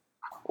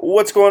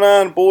What's going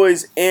on,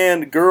 boys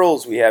and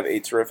girls? We have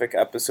a terrific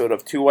episode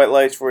of Two White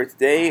Lights for you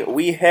today.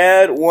 We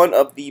had one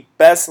of the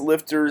best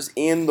lifters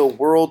in the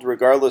world,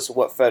 regardless of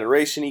what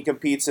federation he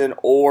competes in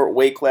or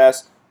weight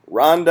class.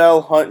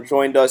 Rondell Hunt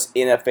joined us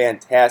in a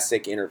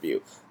fantastic interview.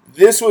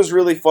 This was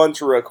really fun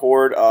to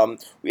record.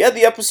 We had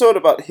the episode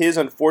about his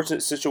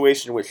unfortunate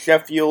situation with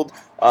Sheffield,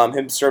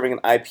 him serving an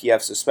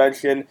IPF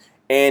suspension,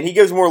 and he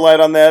gives more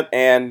light on that,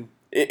 and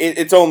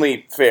it's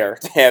only fair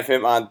to have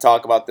him on to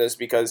talk about this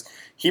because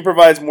he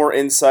provides more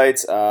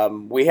insights.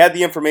 We had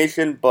the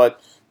information,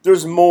 but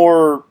there's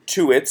more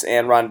to it,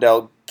 and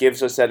Rondell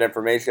gives us that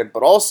information.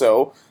 But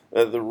also,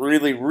 the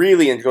really,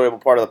 really enjoyable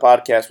part of the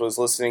podcast was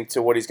listening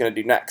to what he's going to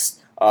do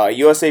next.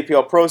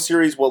 USAPL Pro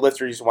Series, what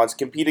lifters he wants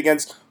to compete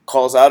against,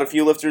 calls out a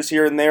few lifters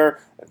here and there.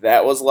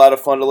 That was a lot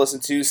of fun to listen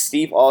to.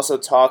 Steve also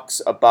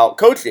talks about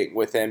coaching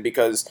with him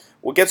because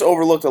what gets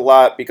overlooked a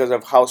lot because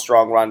of how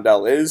strong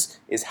Rondell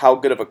is how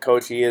good of a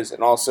coach he is,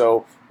 and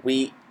also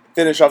we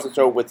finish off the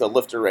show with the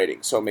lifter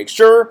rating. So make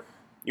sure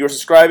you're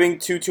subscribing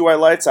to Two White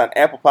Lights on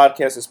Apple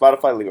Podcasts and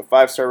Spotify. Leave a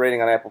 5-star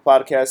rating on Apple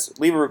Podcasts.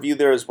 Leave a review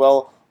there as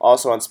well,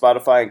 also on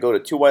Spotify, and go to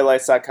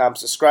twowhitelights.com.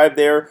 Subscribe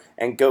there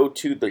and go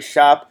to the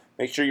shop.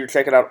 Make sure you're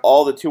checking out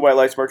all the Two White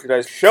Lights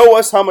merchandise. Show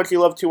us how much you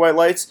love Two White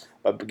Lights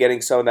by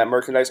getting some of that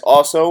merchandise.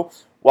 Also,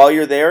 while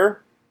you're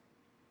there,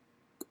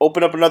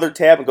 open up another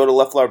tab and go to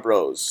Left Floor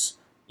Bros.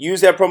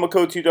 Use that promo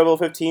code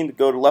 20015 to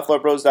go to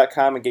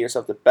leftfloorbros.com and get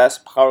yourself the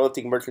best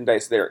powerlifting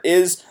merchandise there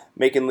is,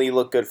 making Lee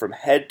look good from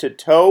head to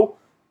toe.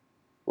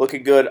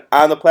 Looking good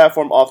on the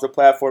platform, off the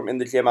platform, in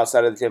the gym,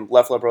 outside of the gym.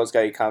 Left Floor Bros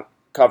got you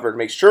covered.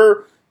 Make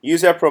sure you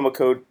use that promo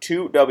code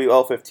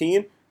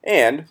 2WL15.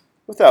 And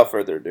without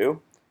further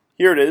ado,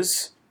 here it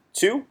is,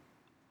 Two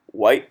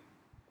White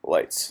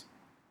Lights.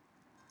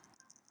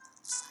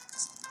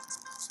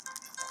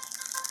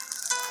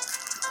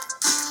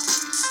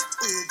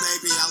 Ooh,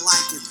 baby, I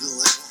like it,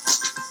 boy.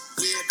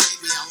 Yeah,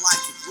 baby, I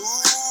like it,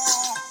 boy.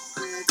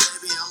 Ooh,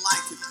 baby, I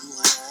like it,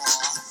 boy.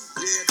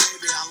 Yeah,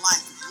 baby, I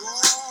like it,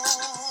 boy.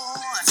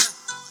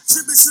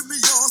 Shimmy, shimmy,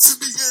 y'all,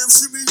 shimmy,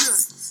 yeah.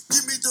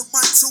 Give me the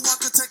mic so I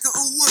can take it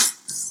away.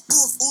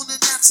 Wolf on the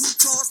natural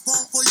charge,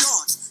 Bon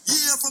Voyage.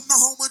 Yeah, from the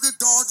home of the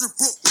Dodger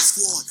Brooklyn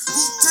squad.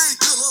 Wu-Tang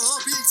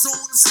Killer, beats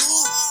on the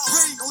score.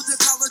 Rain on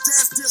your college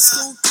ass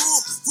disco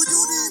dorm. For you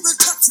to even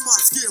touch my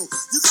skill,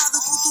 you gotta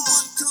go to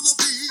one killer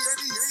B,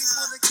 and he ain't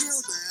gonna kill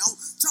now.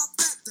 Chop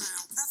that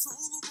down, pass it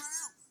all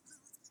around.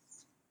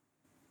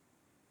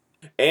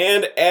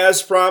 And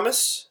as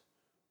promised,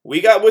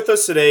 we got with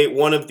us today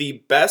one of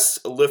the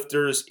best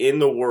lifters in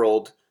the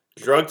world,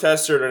 drug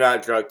tested or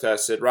not drug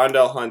tested.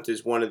 Rondell Hunt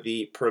is one of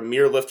the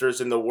premier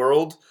lifters in the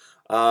world.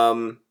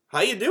 How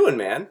you doing,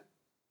 man?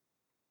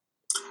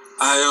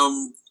 I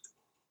am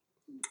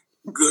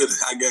good,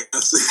 I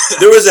guess.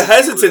 There was a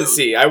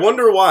hesitancy. I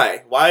wonder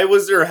why. Why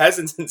was there a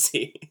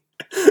hesitancy?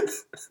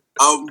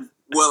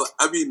 Well,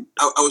 I mean,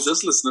 I was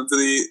just listening to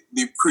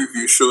the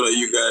preview show that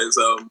you guys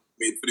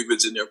made for the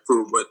Virginia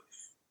Pro, but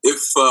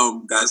if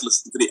guys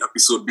listened to the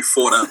episode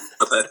before that,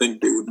 I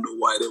think they would know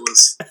why there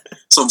was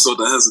some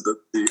sort of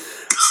hesitancy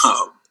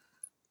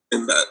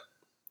in that.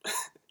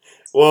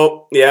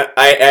 Well, yeah,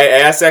 I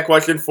asked that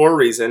question for a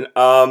reason.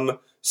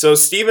 So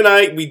Steve and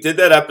I, we did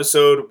that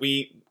episode.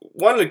 We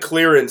wanted a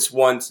clearance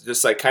once to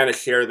just like kind of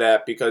share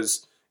that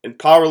because in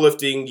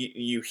powerlifting,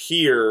 you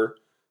hear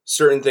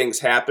certain things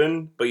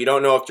happen, but you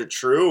don't know if they're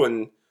true.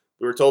 And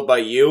we were told by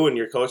you and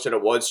your coach that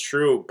it was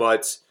true.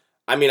 But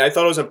I mean, I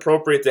thought it was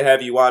appropriate to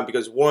have you on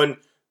because one,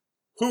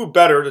 who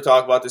better to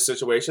talk about this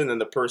situation than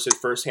the person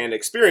firsthand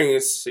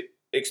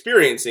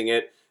experiencing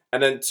it?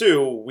 And then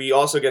two, we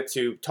also get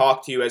to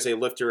talk to you as a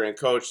lifter and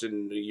coach,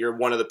 and you're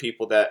one of the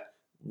people that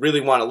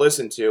really want to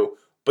listen to.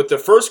 But the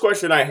first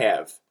question I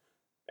have,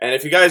 and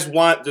if you guys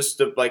want just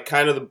the, like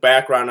kind of the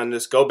background on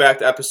this, go back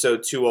to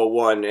episode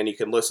 201 and you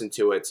can listen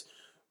to it.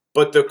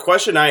 But the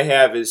question I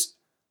have is,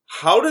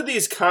 how do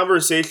these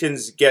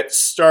conversations get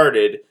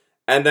started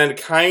and then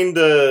kind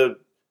of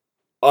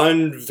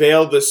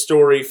unveil the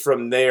story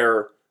from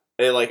there,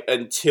 like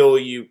until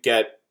you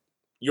get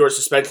your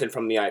suspension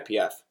from the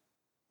IPF?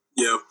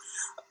 Yeah.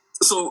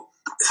 So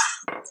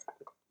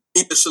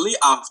initially,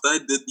 after I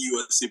did the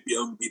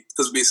USAPL meet,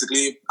 because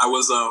basically I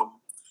was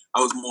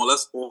more or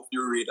less off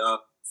your radar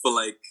for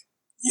like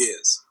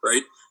years,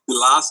 right? The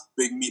last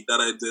big meet that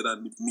I did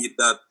and the meet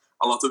that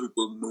a lot of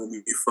people know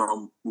me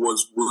from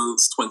was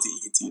Worlds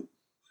 2018.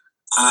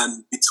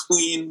 And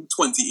between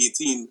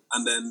 2018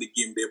 and then the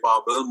Game Day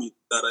Barbell meet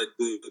that I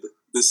did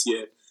this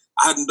year,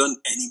 I hadn't done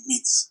any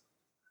meets.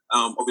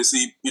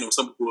 Obviously,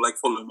 some people like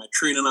following my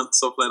training and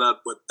stuff like that,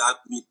 but that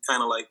meet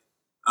kind of like,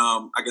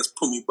 I guess,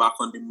 put me back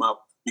on the map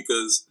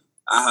because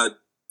I had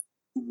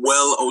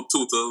well out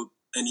total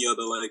any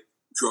other like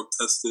drug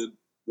tested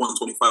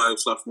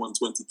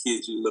 125/120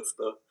 kg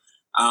lifter.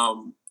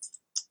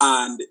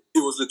 And it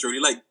was literally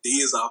like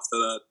days after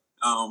that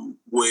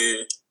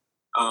where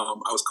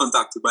I was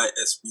contacted by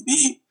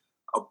SBD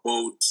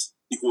about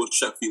the whole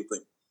Sheffield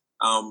thing.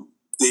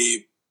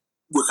 They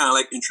were kind of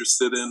like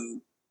interested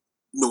in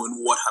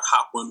knowing what had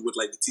happened with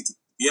like the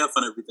TTP TTPF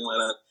and everything like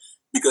that.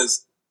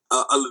 Because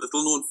a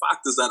little known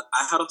fact is that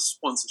I had a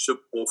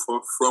sponsorship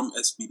offer from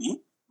SPD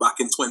back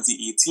in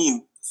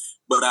 2018,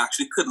 but I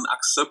actually couldn't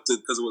accept it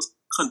because it was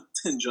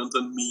contingent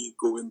on me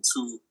going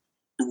to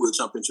the World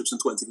Championships in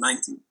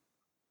 2019.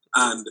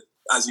 And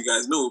as you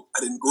guys know,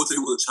 I didn't go to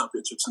the World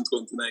Championships in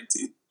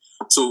 2019.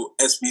 So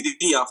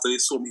SPD, after they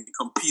saw me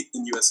compete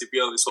in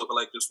USAPL, they sort of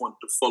like just wanted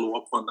to follow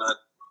up on that.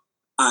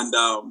 And,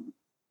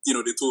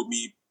 they told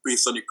me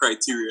based on the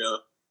criteria,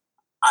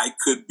 I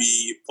could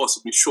be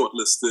possibly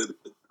shortlisted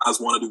as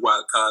one of the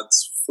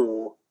wildcards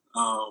for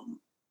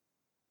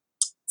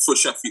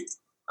Sheffield.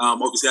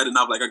 Obviously, I didn't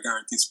have like a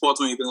guaranteed spot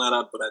or anything like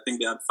that, but I think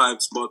they had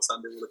 5 spots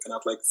and they were looking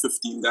at like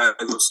 15 guys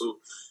or so.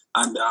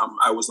 And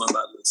I was on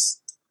that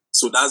list.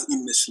 So that's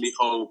initially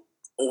how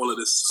all of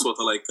this sort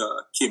of like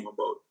came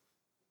about.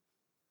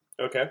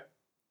 Okay.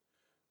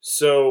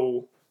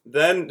 So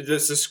then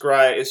just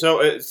describe. So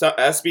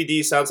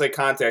SBD sounds like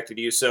contacted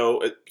you.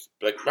 So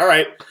all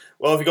right.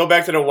 Well, if you go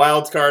back to the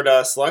wild card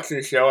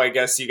selection show, I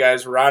guess you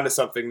guys were onto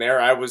something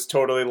there. I was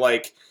totally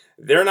like,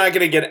 they're not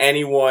going to get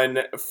anyone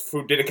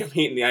who didn't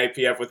compete in the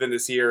IPF within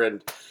this year,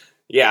 and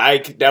yeah,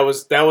 that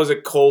was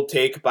a cold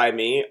take by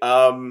me.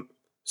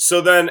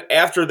 So then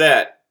after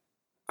that,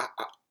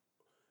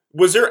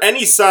 was there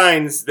any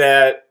signs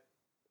that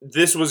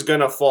this was going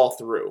to fall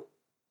through?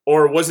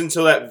 Or was it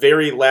until that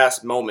very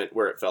last moment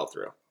where it fell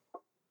through?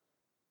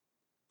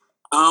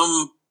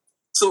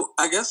 So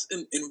I guess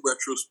in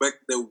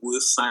retrospect, there were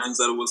signs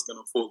that it was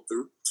going to fall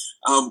through.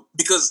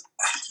 Because,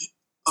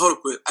 how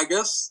to put it, I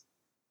guess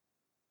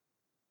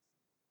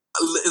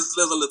there's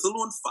a little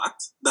known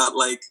fact that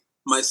like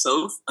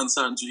myself and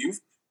Sanjeev,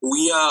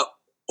 we are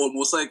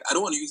almost like, I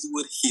don't want to use the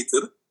word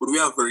hated, but we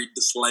are very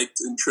disliked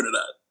in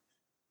Trinidad.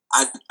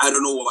 I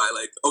don't know why.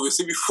 Like,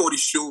 obviously before the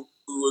show,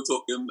 we were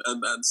talking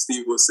and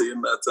Steve was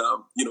saying that,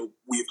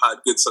 we've had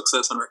good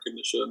success and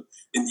recognition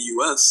in the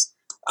US.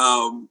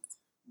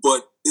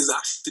 But it's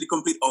actually the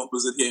complete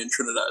opposite here in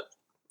Trinidad.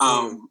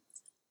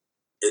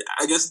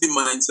 I guess the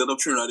mindset of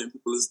Trinidadian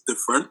people is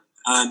different,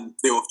 and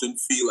they often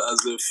feel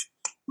as if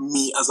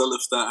me as a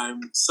lifter,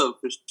 I'm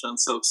selfish and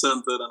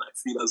self-centered, and I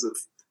feel as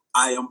if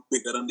I am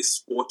bigger than the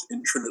sport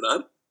in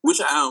Trinidad, which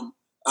I am.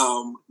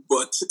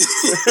 But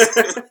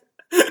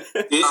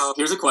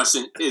here's a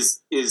question: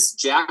 Is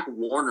Jack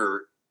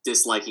Warner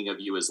disliking of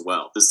you as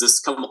well? Does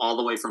this come all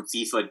the way from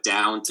FIFA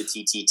down to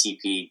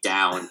TTTP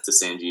down to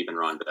Sanjeev and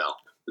Rondell?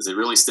 Does it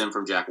really stem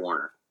from Jack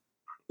Warner?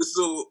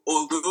 So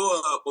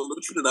although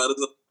Trinidad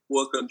is a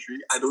poor country,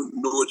 I don't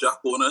know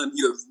Jack Warner and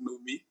he doesn't know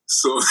me.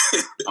 So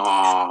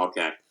oh,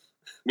 okay.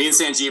 Me and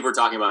Sanjeev were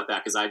talking about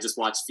that because I just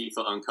watched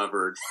FIFA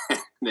Uncovered, and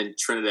then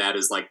Trinidad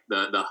is like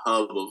the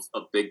hub of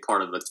a big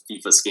part of the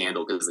FIFA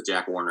scandal because of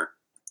Jack Warner.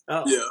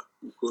 Oh yeah,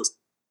 of course.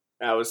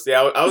 I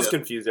was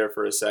confused there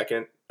for a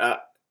second.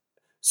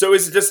 So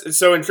is it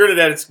just in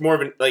Trinidad it's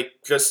more of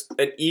just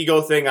an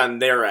ego thing on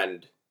their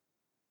end?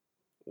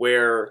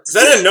 Cause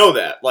I didn't know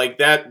that. Like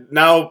that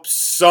now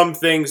some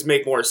things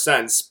make more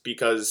sense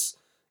because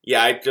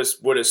I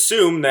just would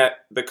assume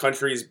that the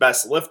country's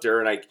best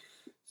lifter, and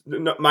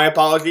my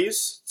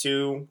apologies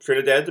to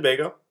Trinidad and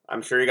Tobago.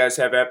 I'm sure you guys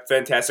have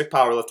fantastic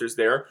powerlifters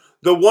there.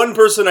 The one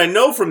person I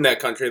know from that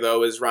country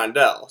though is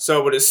Rondell. So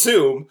I would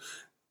assume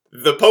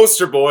the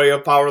poster boy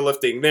of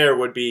powerlifting there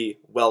would be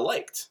well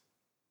liked.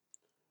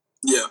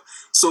 Yeah.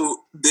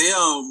 So they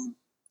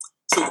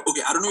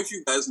okay, I don't know if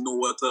you guys know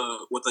what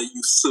a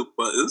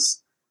usurper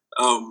is.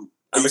 A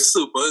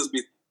usurper is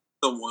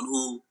someone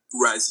who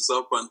rises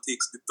up and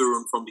takes the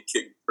throne from the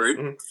king, right?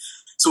 Mm-hmm.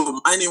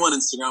 So my name on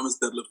Instagram is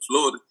Deadlift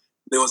Lord.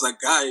 There was a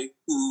guy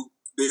who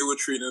they were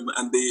training,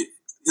 and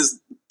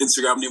his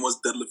Instagram name was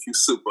Deadlift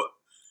Usurper.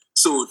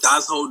 So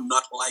that's how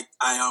not like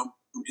I am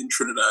in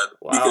Trinidad.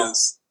 Wow.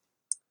 Because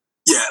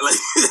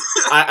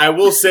I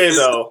will say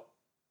though,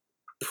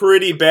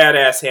 pretty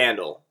badass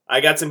handle.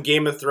 I got some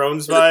Game of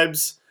Thrones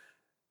vibes.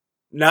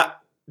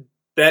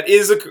 That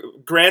is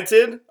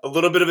granted a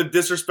little bit of a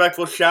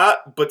disrespectful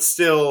shot, but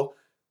still,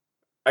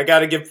 I got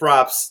to give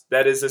props.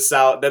 That is a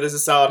solid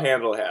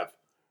handle to have.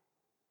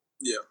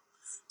 Yeah.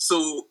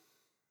 So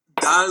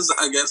that's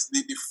I guess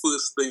the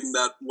first thing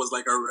that was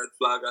like a red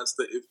flag as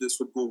to if this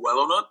would go well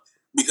or not,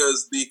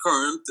 because the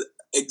current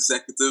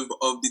executive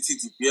of the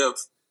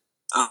TTPF,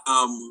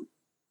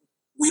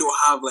 we don't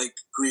have like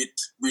great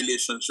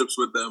relationships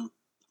with them.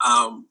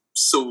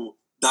 So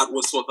that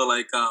was sort of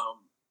like kind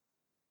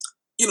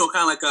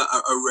of like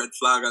a red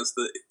flag as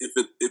to if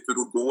it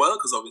would go well,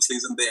 because obviously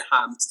it's in their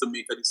hands to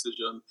make a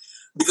decision.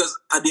 Because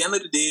at the end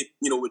of the day,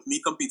 with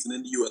me competing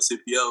in the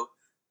USAPL,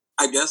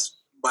 I guess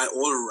by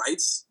all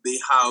rights they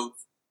have,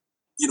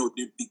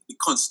 the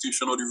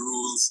constitution or the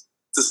rules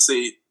to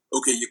say,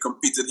 okay, you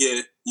competed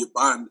here, you're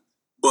banned.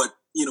 But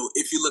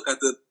if you look at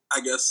it,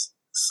 I guess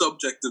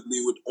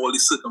subjectively with all the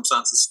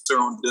circumstances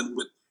surrounding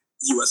with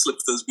US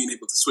lifters being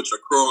able to switch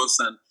across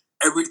and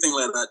everything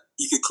like that,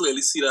 you can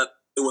clearly see that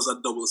it was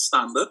a double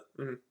standard.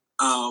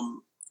 Mm-hmm.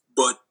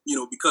 But,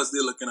 because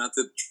they're looking at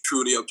it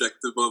through the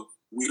objective of,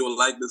 we don't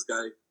like this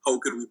guy, how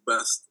could we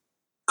best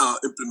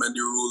implement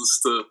the rules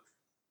to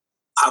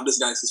have this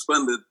guy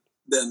suspended,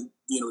 then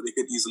they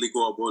could easily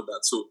go about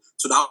that. So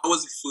that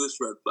was the first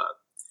red flag.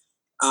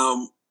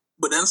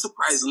 But then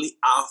surprisingly,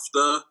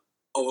 after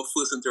our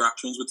first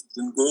interactions, which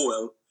didn't go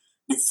well,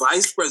 the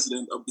vice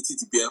president of the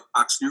TTPF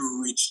actually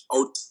reached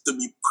out to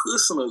me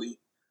personally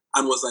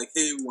and was like,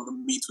 "Hey, we want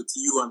to meet with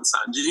you and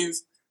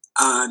Sanjeev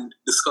and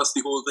discuss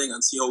the whole thing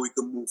and see how we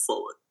can move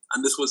forward."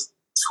 And this was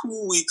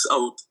 2 weeks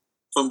out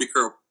from the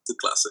Chiropractic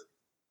Classic.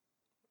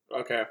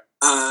 Okay.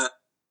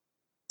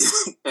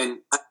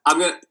 And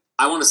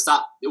I want to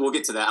stop. We'll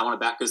get to that. I want to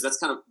back because that's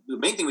kind of the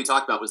main thing we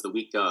talked about was the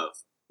week of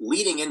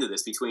leading into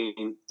this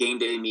between game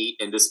day meet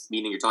and this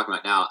meeting you're talking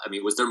about now. I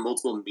mean, was there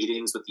multiple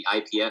meetings with the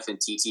IPF and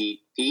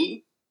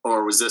TTP,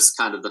 or was this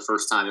kind of the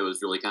first time it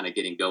was really kind of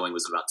getting going?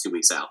 Was about 2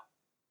 weeks out?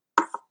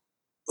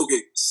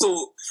 Okay,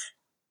 so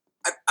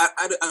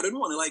I don't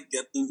want to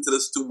get into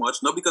this too much,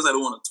 not because I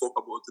don't want to talk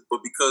about it,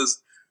 but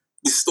because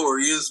the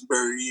story is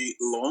very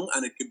long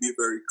and it could be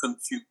very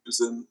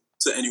confusing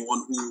to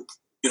anyone who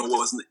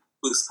wasn't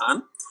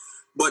firsthand.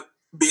 But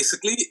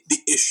basically,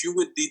 the issue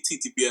with the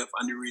TTPF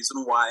and the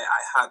reason why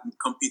I hadn't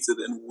competed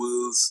in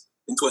Worlds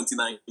in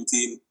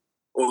 2019,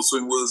 also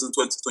in Worlds in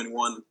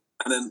 2021,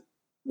 and then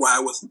why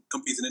I wasn't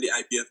competing in the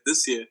IPF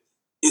this year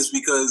is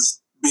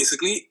because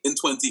basically in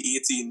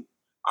 2018,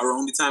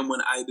 around the time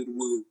when I did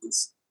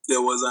Worlds,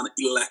 there was an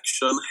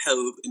election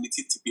held in the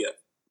TTPF,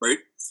 right?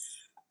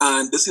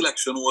 And this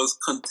election was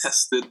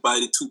contested by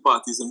the two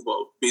parties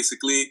involved.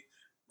 Basically,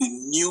 the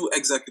new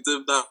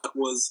executive that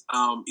was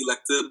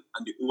elected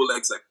and the old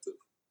executive.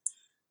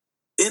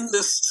 In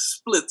this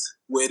split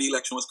where the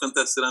election was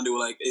contested and they were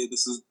like, "Hey,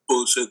 this is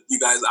bullshit. You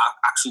guys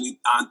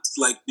aren't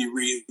the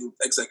real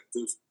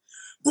executive."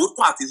 Both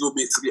parties were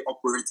basically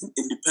operating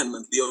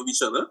independently of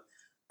each other.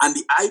 And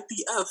the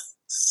IPF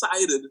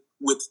sided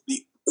with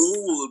the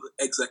old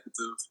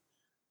executive.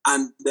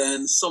 And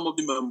then some of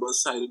the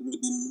members sided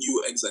with the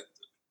new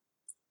executive.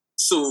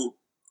 So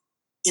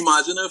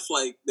imagine if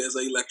there's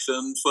an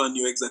election for a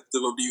new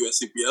executive of the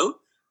USCPL,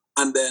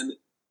 and then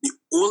the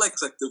old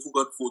executive who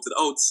got voted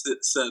out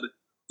said,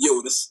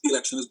 "Yo, this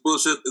election is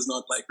bullshit, it's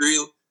not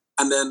real,"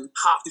 and then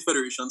half the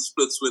federation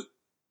splits with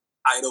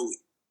either way.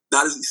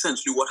 That is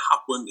essentially what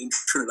happened in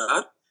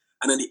Trinidad,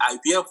 and then the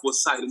IPF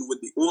was siding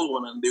with the old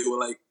one, and they were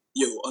like,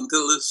 "Yo,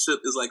 until this shit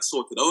is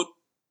sorted out,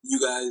 you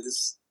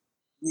guys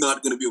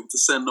not gonna be able to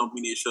send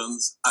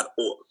nominations at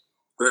all,"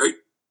 right?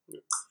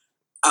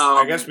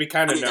 I guess we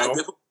kind of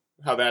know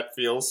how that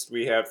feels.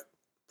 We have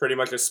pretty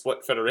much a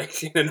split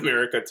federation in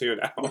America too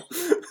now.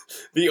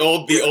 the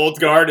old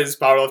guard is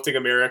Powerlifting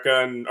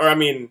America,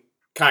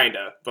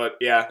 kinda, but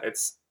yeah,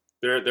 it's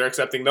they're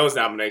accepting those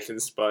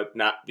nominations, but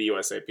not the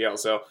USAPL.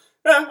 So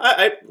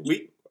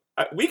we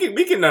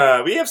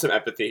have some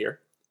empathy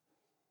here.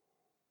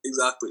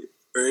 Exactly,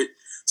 right?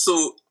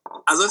 So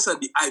as I said,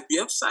 the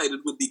IPF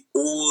sided with the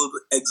old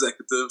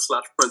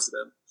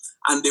executive/president,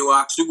 and they were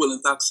actually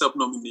willing to accept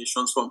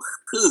nominations from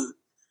her.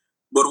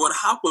 But what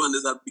happened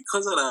is that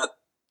because of that,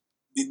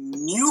 the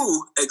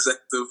new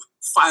executive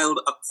filed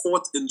a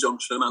court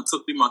injunction and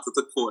took the matter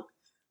to court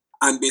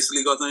and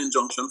basically got an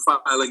injunction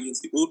filed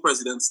against the old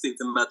president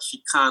stating that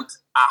she can't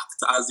act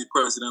as the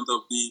president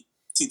of the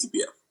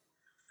TTPF.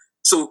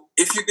 So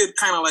if you could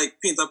kind of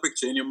paint a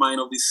picture in your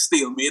mind of this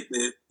stalemate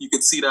there, you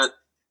could see that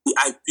the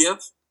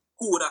IPF,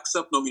 who would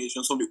accept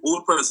nominations from the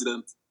old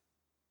president,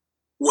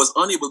 was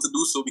unable to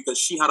do so because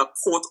she had a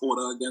court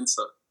order against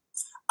her.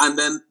 And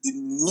then the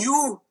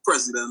new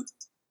president,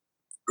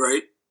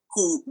 right,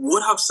 who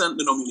would have sent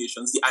the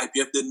nominations, the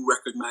IPF didn't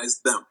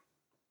recognize them.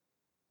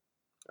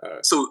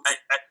 So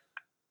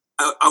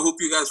I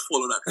hope you guys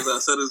follow that, because I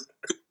said it's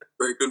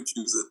very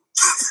confusing.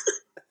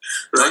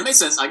 Right? That makes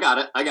sense. I got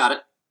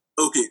it.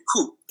 Okay,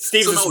 cool.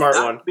 Steve's a smart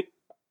one.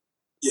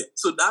 Yeah,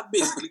 so that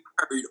basically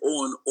carried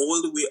on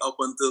all the way up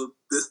until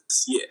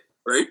this year,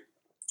 right?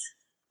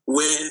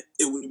 Where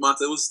it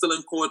was still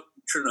in court.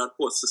 Trinidad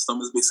court system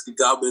is basically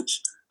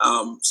garbage.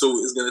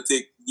 So it's gonna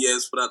take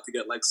years for that to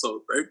get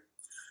solved, right?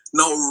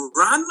 Now,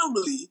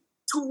 randomly,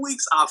 2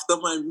 weeks after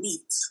my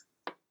meet,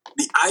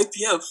 the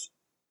IPF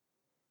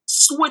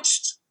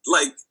switched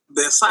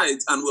their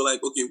sides and were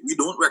like, "Okay, we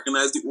don't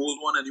recognize the old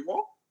one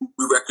anymore.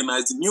 We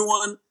recognize the new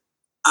one."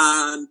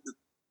 And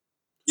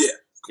yeah,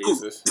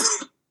 Jesus.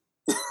 Cool.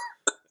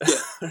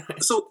 Yeah.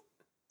 So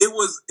it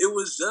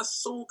was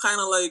just so kind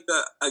of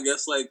I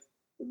guess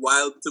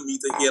wild to me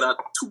to hear that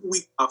 2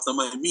 weeks after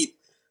my meet,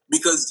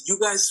 because you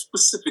guys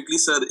specifically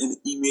said in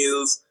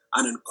emails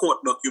and in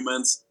court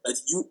documents that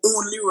you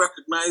only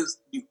recognized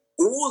the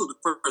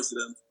old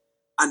president,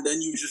 and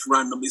then you just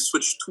randomly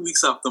switched 2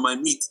 weeks after my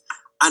meet,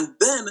 and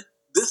then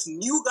this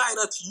new guy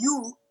that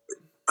you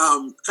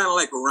kind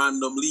of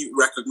randomly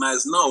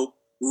recognize now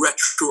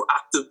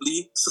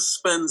retroactively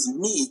suspends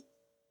me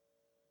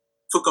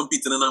for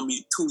competing in a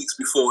meet 2 weeks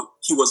before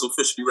he was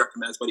officially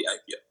recognized by the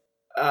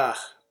IPF.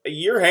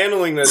 You're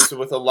handling this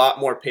with a lot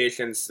more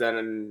patience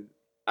than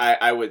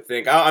I would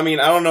think. I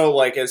don't know,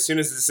 as soon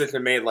as the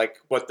decision made,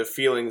 what the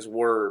feelings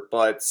were,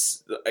 but,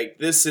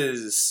 this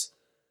is...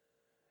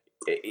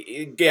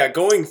 yeah,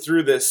 going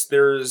through this,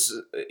 there's,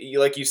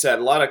 like you said,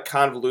 a lot of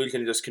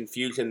convolution, just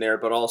confusion there,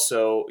 but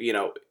also,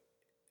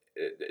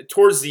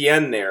 towards the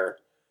end there,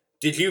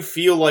 did you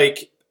feel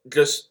like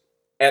just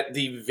at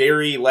the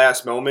very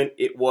last moment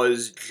it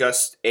was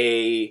just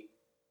a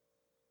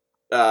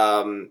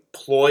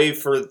ploy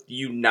for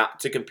you not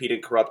to compete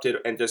in Corrupted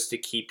and just to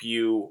keep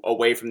you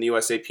away from the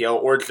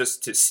USAPL, or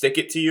just to stick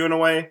it to you in a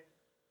way?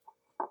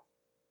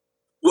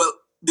 Well,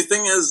 the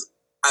thing is,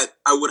 I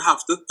would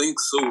have to think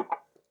so.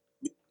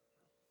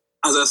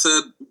 As I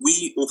said,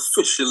 we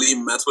officially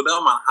met with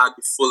them and had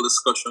the full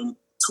discussion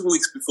 2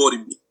 weeks before the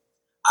meet.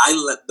 I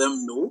let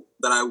them know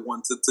that I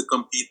wanted to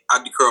compete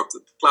at the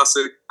Corrupted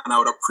Classic, and I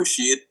would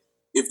appreciate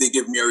if they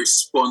give me a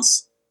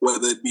response,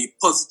 whether it be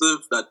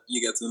positive that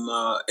you're getting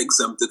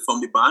exempted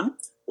from the ban,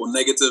 or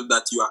negative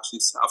that you actually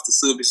have to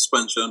serve the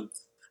suspension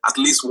at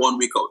least 1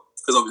 week out.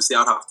 Because obviously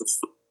I'd have to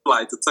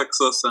fly to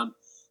Texas and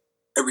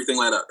everything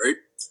like that, right?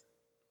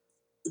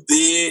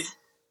 They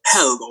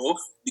held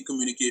off, the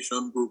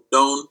communication broke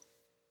down,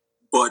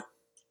 but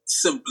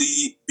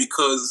simply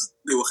because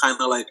they were kind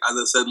of like, as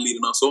I said,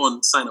 leading us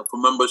on, sign up for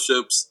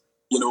memberships,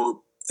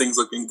 things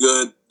looking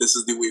good, this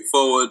is the way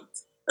forward,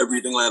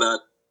 everything like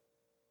that.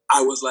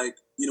 I was like,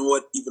 you know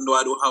what, even though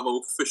I don't have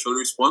an official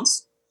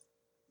response,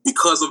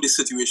 because of the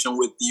situation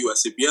with the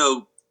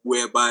USAPL,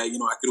 whereby,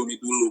 I could only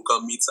do local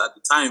meets at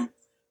the time,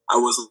 I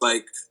was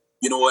like,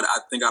 you know what, I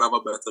think I'd have a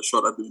better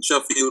shot at doing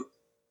Sheffield.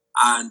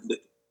 And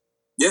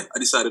yeah, I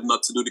decided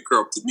not to do the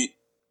Corrupted meet.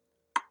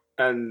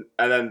 And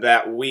then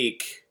that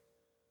week,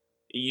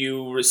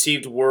 you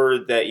received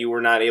word that you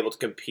were not able to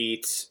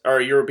compete, or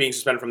you were being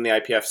suspended from the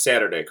IPF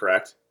Saturday,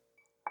 correct?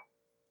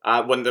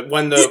 When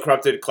the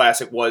Corrupted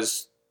Classic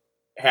was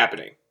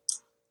happening.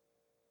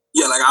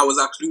 Yeah, like I was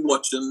actually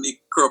watching the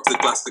Corrupted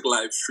Classic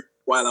live stream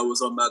while I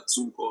was on that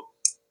Zoom call.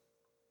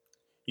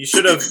 You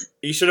should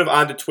have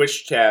on the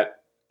Twitch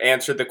chat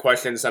answered the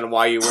questions on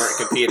why you weren't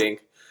competing.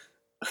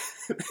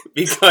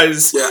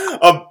 Because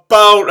about,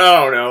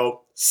 I don't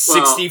know,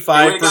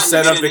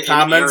 65% of the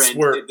comments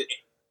were...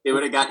 They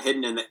would have got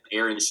hidden in the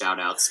Aaron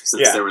shoutouts,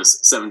 since there was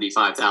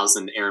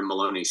 75,000 Aaron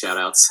Maloney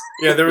shoutouts.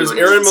 Yeah, there was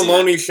Aaron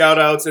Maloney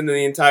shoutouts in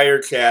the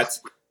entire chat.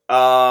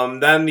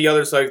 Then the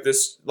others like,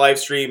 this live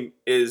stream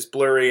is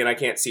blurry and I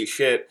can't see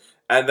shit.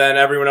 And then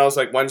everyone else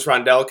like, when's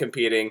Rondell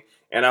competing?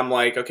 And I'm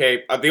like,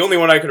 okay, the only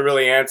one I could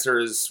really answer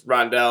is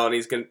Rondell,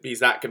 and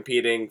he's not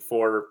competing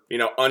for,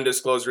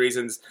 undisclosed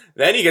reasons.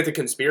 Then you get to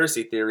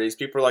conspiracy theories.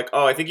 People are like,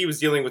 oh, I think he was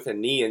dealing with a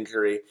knee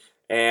injury.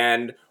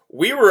 And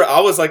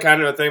I was like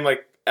kind of a thing,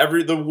 like,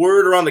 the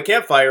word around the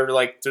campfire,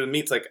 like, to the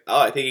meet's like, oh,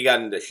 I think he got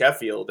into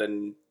Sheffield,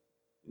 and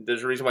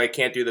there's a reason why I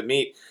can't do the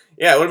meet.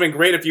 Yeah, it would have been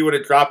great if you would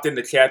have dropped in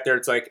the chat there.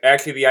 It's like,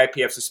 actually, the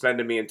IPF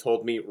suspended me and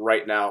told me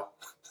right now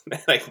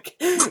like,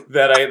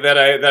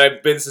 that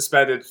I've been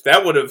suspended.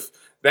 That would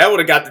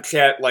have got the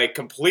chat like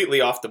completely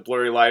off the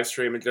blurry live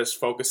stream and just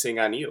focusing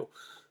on you.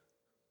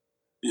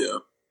 Yeah.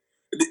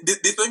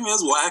 The thing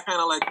is, why I kind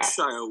of like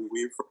shy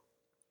away from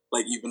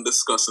like even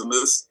discussing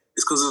this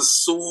is because it's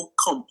so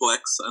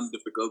complex and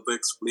difficult to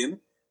explain.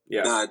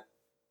 Yeah. That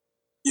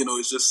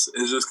it's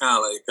just kind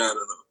of like, I don't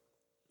know.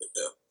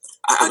 Yeah.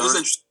 I just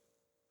interested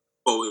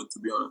forward, to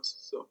be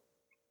honest. So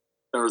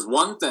there was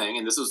one thing,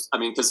 and this was,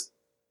 because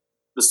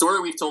the story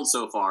we've told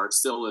so far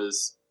still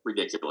is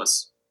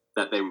ridiculous,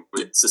 that they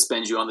would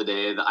suspend you on the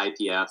day of the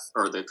IPF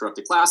or the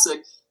Corrupted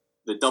Classic,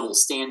 the double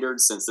standard,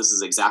 since this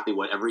is exactly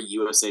what every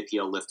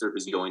USAPL lifter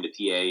who's going to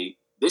PA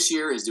this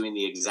year is doing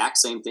the exact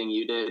same thing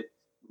you did.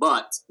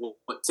 But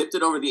what tipped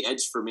it over the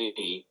edge for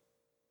me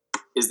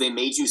is they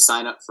made you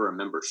sign up for a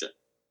membership.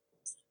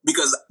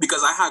 Because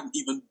I hadn't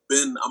even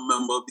been a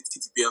member of the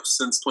TTPF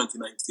since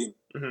 2019.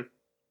 Mm-hmm.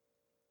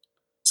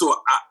 So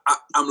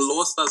I'm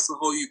lost as to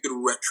how you could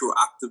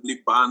retroactively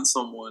ban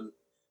someone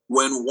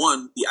when,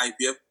 one, the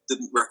IPF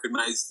didn't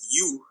recognize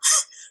you,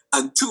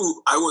 and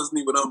two, I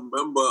wasn't even a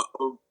member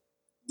of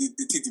the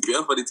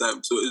TTPF at the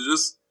time. So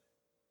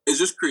it's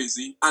just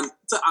crazy. And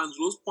to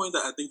Angelo's point,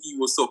 that I think he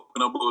was talking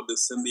about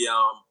this in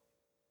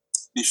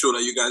the show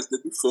that you guys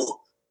did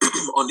before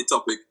on the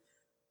topic.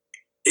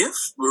 If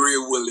Ray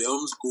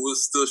Williams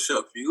goes to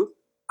Sheffield,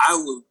 I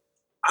will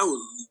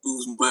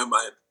lose my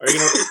mind.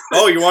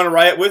 You want to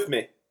riot with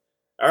me?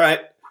 All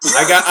right,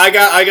 I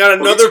got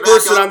another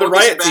person on the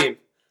riot team.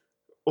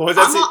 What was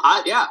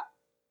that? Yeah,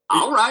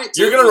 I'll riot.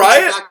 You're gonna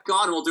riot? Back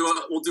on. We'll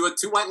do a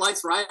Two White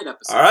Lights riot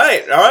episode. All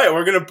right.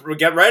 We're gonna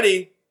get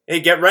ready.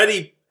 Hey, get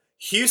ready,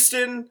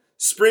 Houston,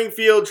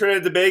 Springfield, Trinidad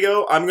and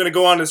Tobago. I'm gonna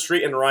go on the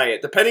street and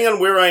riot. Depending on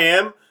where I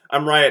am,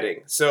 I'm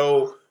rioting.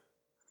 So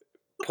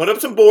put up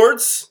some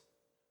boards.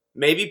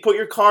 Maybe put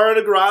your car in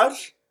a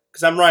garage,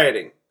 because I'm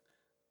rioting.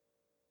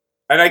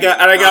 And I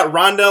got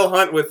Rondell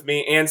Hunt with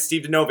me and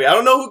Steve DeNovi. I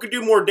don't know who could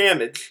do more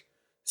damage,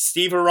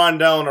 Steve or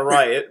Rondell in a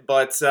riot,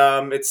 but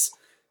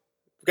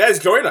guys,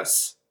 join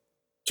us.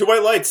 Two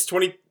White Lights,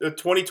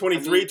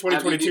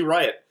 2023-2022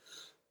 riot.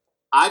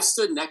 I've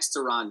stood next to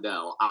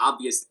Rondell.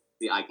 Obviously,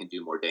 I can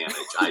do more damage.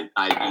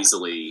 I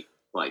easily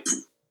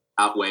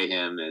outweigh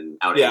him and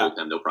out-able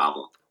him, no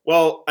problem.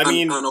 Well, I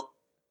mean,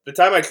 the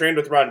time I trained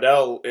with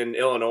Rondell in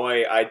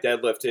Illinois, I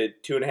deadlifted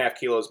 2.5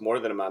 kilos more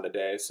than him on a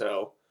day,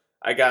 so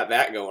I got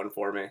that going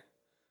for me.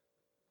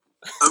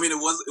 I mean, it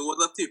was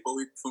a taper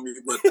week for me,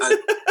 but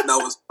that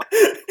was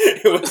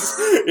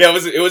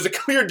it was a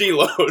clear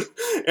deload,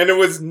 and it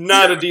was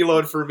not a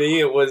deload for me.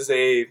 It was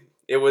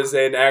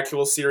an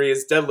actual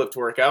serious deadlift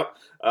workout.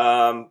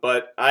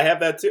 But I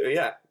have that too.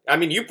 Yeah, I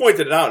mean, you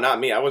pointed it out,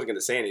 not me. I wasn't going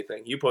to say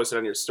anything. You posted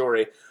on your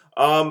story.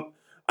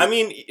 I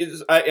mean,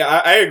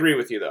 I agree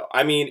with you though.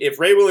 I mean, if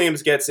Ray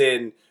Williams gets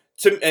in,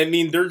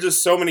 there's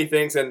just so many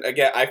things, and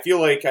again, I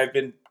feel like I've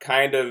been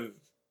kind of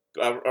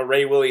a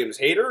Ray Williams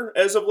hater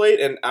as of late,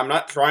 and I'm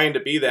not trying to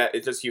be that.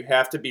 It's just you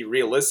have to be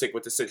realistic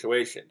with the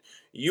situation.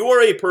 You are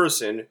a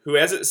person who,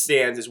 as it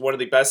stands, is one of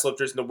the best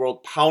lifters in the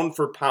world, pound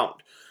for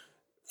pound.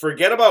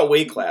 Forget about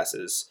weight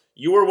classes.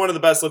 You are one of the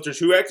best lifters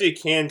who actually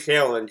can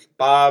challenge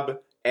Bob,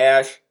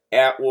 Ash,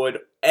 Atwood,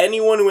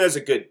 anyone who has a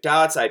good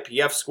DOTS,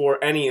 IPF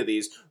score, any of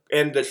these,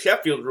 and the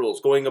Sheffield rules,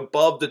 going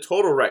above the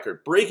total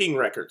record, breaking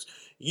records.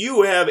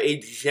 You have a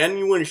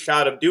genuine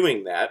shot of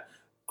doing that.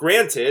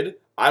 Granted,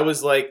 I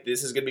was like,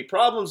 this is going to be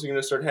problems. We're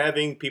going to start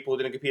having people who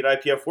didn't compete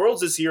at IPF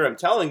Worlds this year, I'm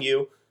telling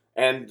you.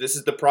 And this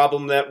is the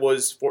problem that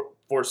was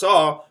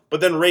foresaw.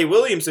 But then Ray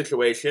Williams'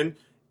 situation,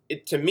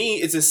 to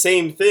me, it's the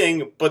same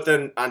thing. But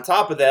then on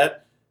top of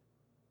that,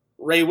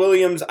 Ray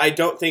Williams, I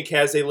don't think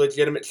has a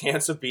legitimate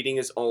chance of beating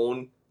his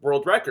own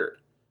world record.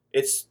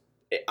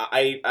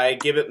 I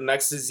give it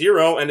next to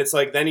 0, and it's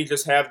like then you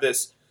just have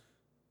this.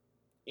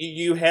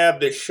 You have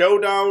this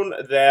showdown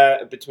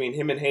that between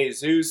him and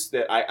Jesus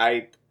that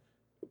I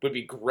would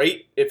be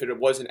great if it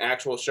was an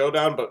actual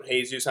showdown, but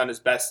Jesus on his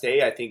best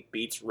day, I think,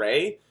 beats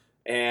Ray.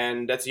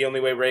 And that's the only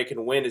way Ray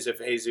can win is if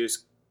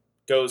Jesus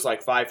goes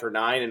like 5 for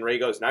 9 and Ray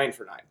goes 9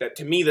 for 9. That,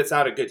 to me, that's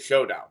not a good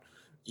showdown.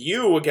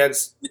 You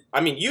just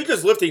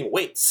lifting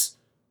weights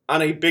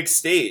on a big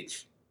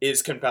stage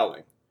is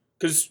compelling.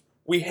 Because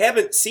we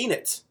haven't seen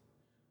it.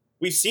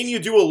 We've seen you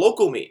do a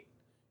local meet.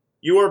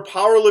 You are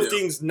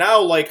powerlifting's now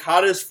like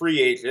hottest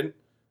free agent.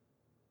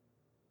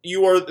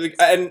 You are,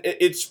 and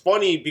it's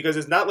funny because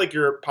it's not like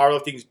you're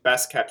powerlifting's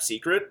best kept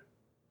secret.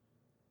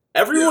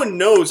 Everyone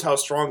knows how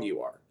strong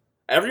you are.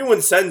 Everyone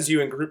sends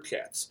you in group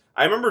chats.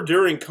 I remember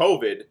during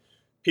COVID,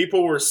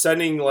 people were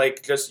sending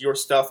like just your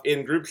stuff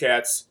in group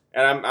chats,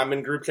 and I'm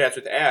in group chats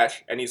with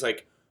Ash, and he's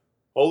like,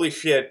 "Holy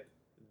shit,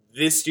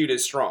 this dude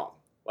is strong!"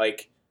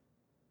 Like,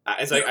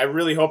 it's like I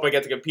really hope I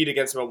get to compete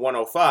against him at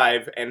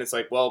 105, and it's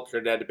like, well,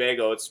 Trinidad and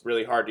Tobago, it's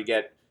really hard to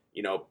get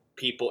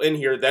people in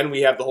here. Then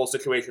we have the whole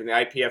situation in the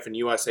IPF and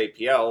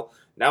USAPL.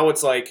 Now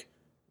it's like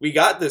we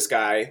got this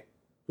guy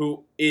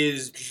who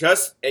is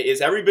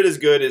every bit as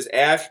good as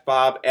Ash,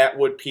 Bob,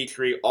 Atwood,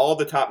 Petrie, all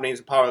the top names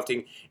of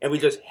powerlifting, and we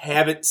just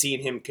haven't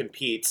seen him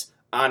compete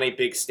on a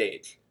big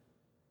stage.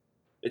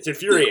 It's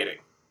infuriating.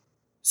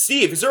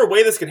 Steve, is there a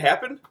way this could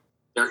happen?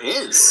 There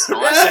is.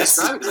 I'll actually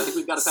describe it because I think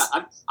we've got a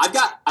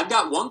path. I've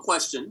got one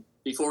question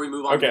before we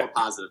move on to more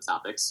positive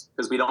topics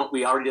because we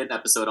already did an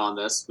episode on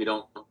this.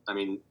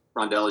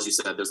 Rondell, as you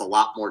said, there's a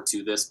lot more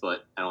to this,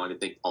 but I don't even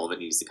think all of it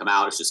needs to come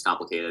out. It's just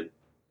complicated.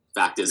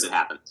 Fact is, it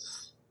happened.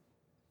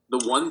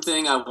 The one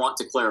thing I want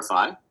to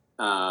clarify,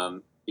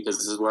 because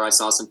this is where I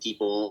saw some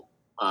people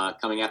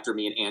coming after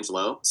me and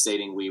Angelo,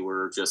 stating we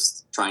were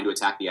just trying to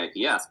attack the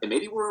IPF, and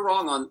maybe we were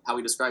wrong on how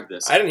we described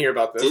this. I didn't hear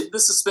about this. Did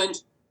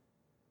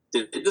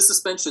the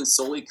suspension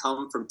solely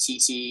come from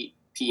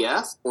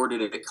TTPF, or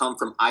did it come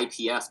from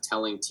IPF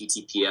telling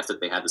TTPF that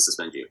they had to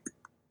suspend you?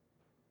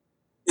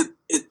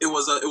 It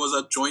was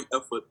a joint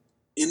effort.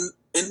 In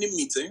the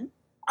meeting,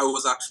 I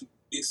was actually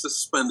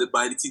suspended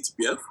by the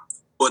TTPF,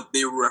 but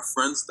they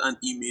referenced an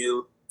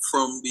email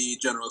from the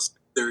General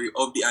Secretary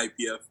of the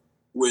IPF,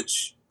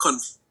 which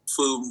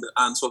confirmed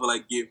and sort of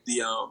like gave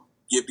the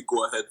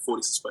go ahead for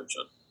the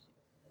suspension.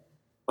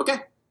 Okay,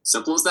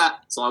 simple as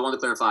that. So I wanted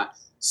to clarify.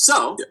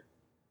 So,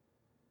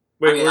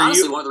 wait,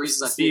 honestly, one of the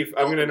reasons Steve,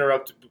 I'm going to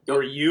interrupt.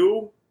 Were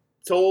you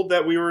told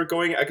that we were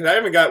going? Because I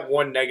haven't got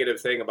one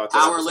negative thing about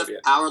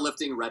that.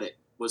 Powerlifting Reddit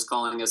was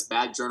calling us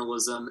bad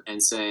journalism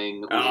and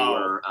saying we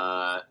were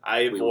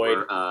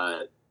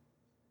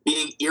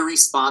being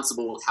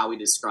irresponsible with how we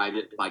described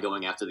it by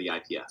going after the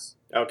IPF.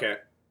 Okay.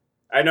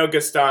 I know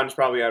Gaston's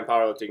probably on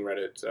powerlifting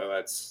Reddit, so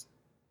that's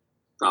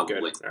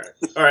probably good.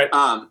 All right.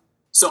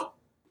 So,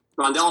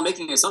 Rondell, I'm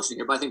making an assumption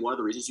here, but I think one of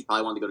the reasons you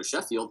probably wanted to go to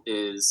Sheffield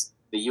is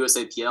the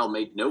USAPL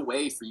made no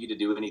way for you to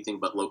do anything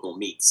but local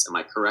meets. Am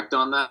I correct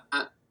on that?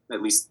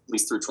 At least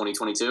through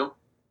 2022.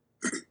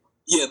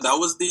 Yeah, that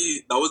was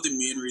the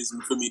main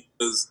reason for me,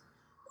 because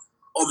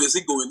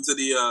obviously going to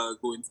the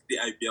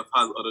IPF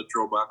has other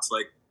drawbacks,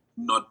 like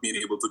not being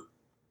able to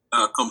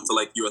come to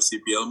like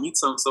USAPL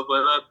meets and stuff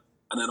like that,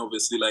 and then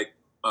obviously like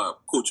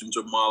coaching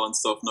Jamal and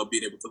stuff, not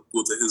being able to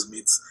go to his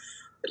meets.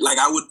 Like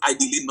I would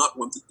ideally not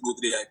want to go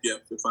to the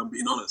IPF if I'm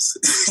being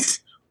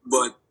honest,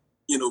 but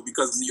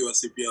because the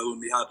USAPL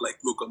only had like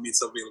local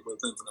meets available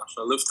to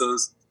international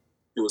lifters,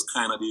 it was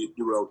kind of the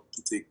route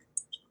to take.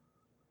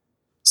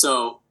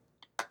 So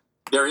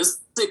there is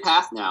a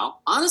path now.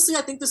 Honestly,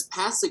 I think this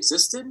path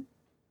existed,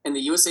 and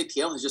the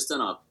USAPL has just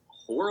done a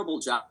horrible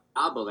job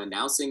of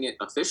announcing it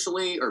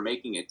officially or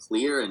making it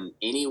clear in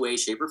any way,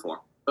 shape, or form.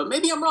 But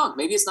maybe I'm wrong.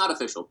 Maybe it's not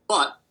official.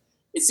 But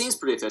it seems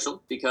pretty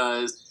official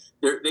because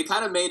they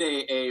kind of made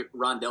a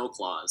Rondell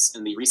clause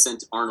in the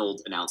recent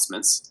Arnold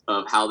announcements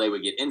of how they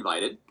would get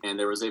invited. And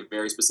there was a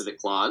very specific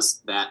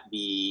clause that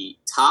the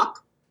top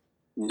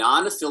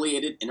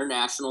non-affiliated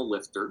international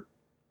lifter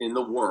in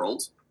the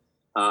world,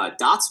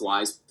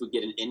 dots-wise, would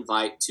get an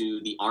invite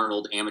to the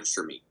Arnold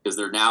amateur meet. Because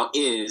there now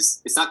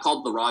is, it's not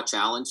called the Raw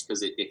Challenge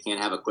because it can't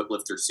have equipped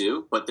lifters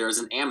too, but there's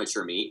an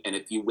amateur meet. And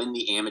if you win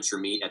the amateur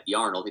meet at the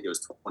Arnold, I think it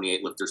was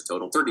 28 lifters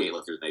total, 38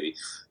 lifters maybe,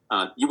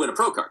 you win a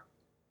pro card.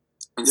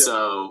 And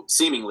so,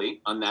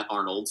 seemingly, on that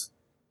Arnold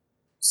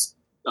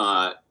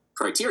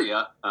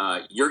criteria,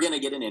 you're going to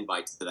get an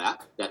invite to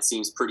that. That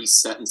seems pretty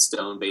set in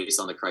stone based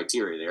on the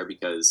criteria there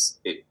because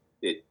it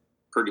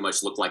pretty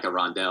much looked like a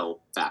Rondell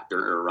factor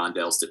or a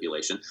Rondell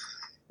stipulation.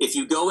 If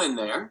you go in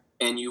there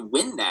and you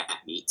win that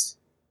meet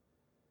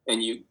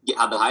and you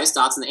have the highest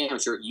dots in the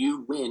amateur,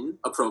 you win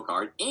a pro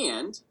card.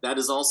 And that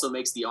is also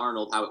makes the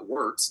Arnold, how it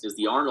works, is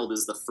the Arnold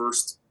is the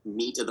first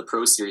meet of the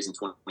Pro Series in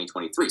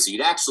 2023. So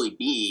you'd actually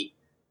be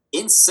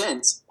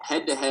incensed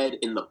head-to-head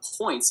in the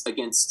points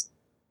against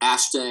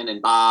Ashton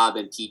and Bob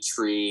and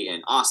Petrie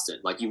and Austin.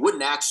 Like, you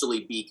wouldn't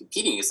actually be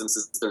competing against them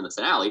since they're in the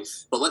finale,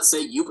 but let's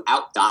say you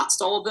out-dotsed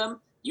all of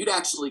them, you'd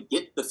actually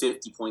get the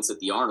 50 points at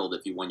the Arnold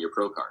if you won your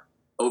pro card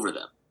over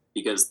them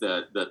because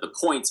the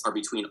points are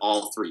between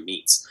all three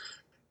meets.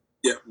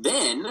 Yeah.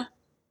 Then,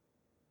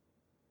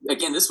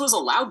 again, this was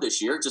allowed this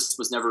year, just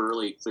was never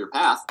really a clear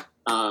path.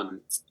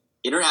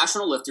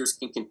 International lifters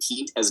can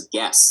compete as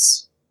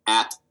guests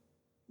at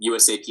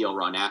USAPL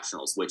Raw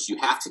Nationals, which you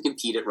have to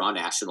compete at Raw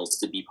Nationals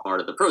to be part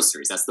of the Pro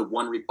Series. That's the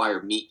one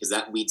required meet because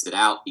that weeds it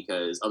out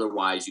because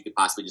otherwise you could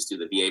possibly just do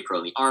the VA Pro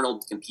and the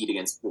Arnold, compete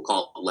against, we'll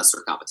call it a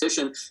lesser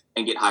competition,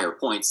 and get higher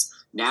points.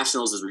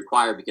 Nationals is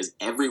required because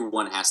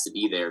everyone has to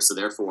be there. So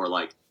therefore,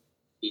 like,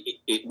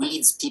 it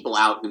weeds people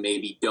out who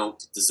maybe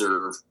don't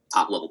deserve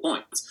top level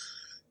points.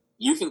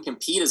 You can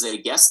compete as a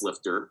guest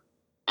lifter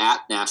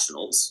at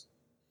Nationals,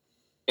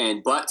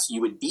 but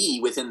you would be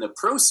within the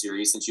Pro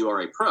Series since you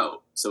are a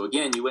pro. So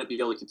again, you wouldn't be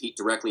able to compete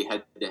directly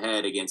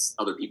head-to-head against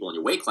other people in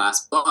your weight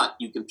class, but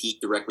you compete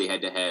directly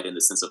head-to-head in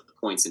the sense of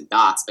points and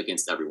dots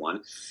against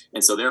everyone.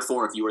 And so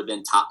therefore, if you were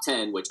then top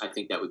 10, which I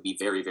think that would be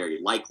very, very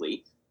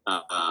likely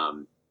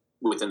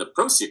within the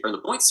Pro Series or the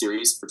Point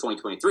Series for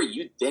 2023,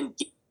 you'd then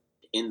get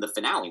in the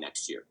finale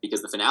next year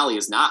because the finale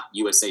is not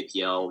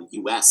USAPL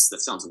US.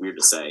 That sounds weird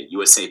to say.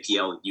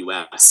 USAPL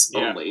US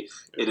only.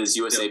 It is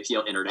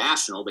USAPL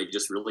International. They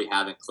just really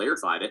haven't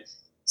clarified it.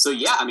 So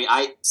yeah, I mean,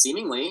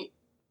 seemingly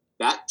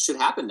that should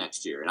happen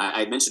next year. And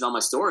I mentioned on my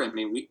story, I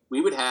mean,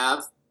 we would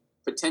have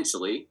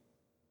potentially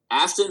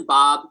Ashton,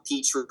 Bob,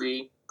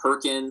 Petrie,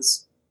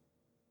 Perkins,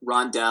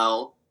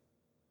 Rondell,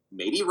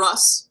 maybe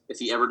Russ, if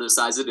he ever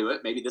decides to do it.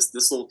 Maybe this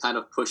will kind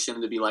of push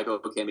him to be like, oh,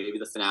 okay, maybe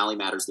the finale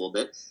matters a little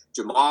bit.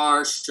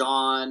 Jamar,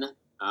 Sean,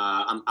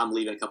 I'm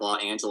leaving a couple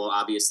out. Angelo,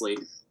 obviously.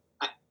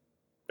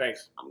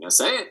 Thanks. I'm going to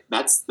say it.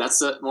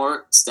 That's a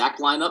more stacked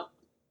lineup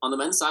on the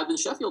men's side than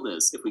Sheffield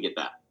is, if we get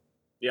that.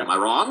 Yeah. Am I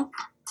wrong?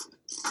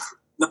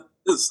 No,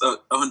 it's 100%.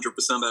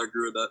 I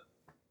agree with that.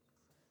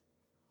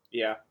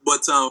 Yeah.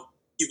 But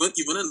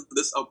even in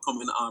this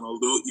upcoming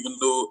Arnold, even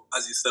though,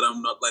 as you said,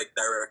 I'm not like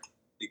directly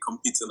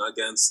competing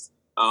against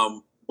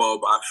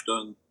Bob,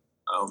 Ashton,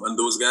 and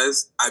those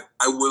guys, I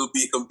will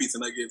be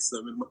competing against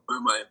them in my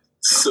mind.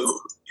 So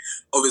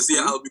obviously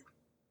I'll be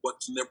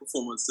watching their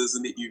performances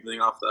in the evening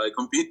after I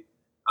compete.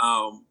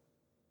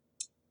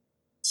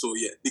 So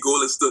yeah, the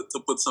goal is to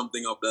put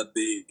something up that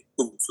they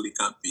hopefully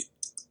can't beat.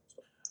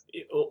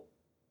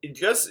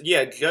 Just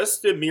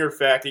the mere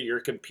fact that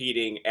you're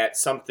competing at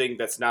something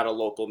that's not a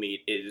local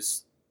meet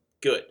is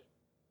good.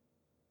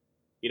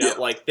 You know,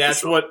 like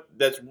that's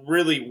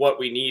really what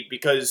we need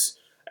because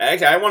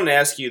actually I wanted to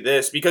ask you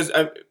this because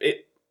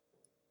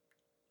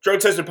drug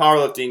tested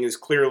powerlifting is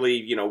clearly,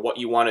 you know, what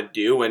you want to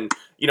do. And,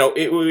 you know,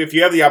 if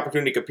you have the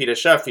opportunity to compete at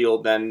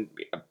Sheffield, then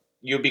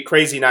you'd be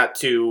crazy not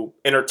to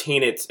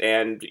entertain it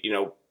and, you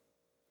know,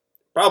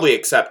 probably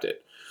accept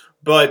it.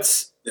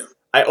 But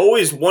I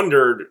always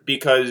wondered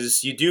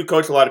because you do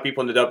coach a lot of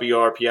people in the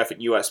WRPF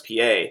and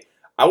USPA.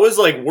 I was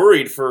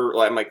worried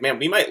I'm like, man,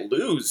 we might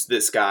lose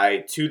this guy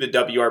to the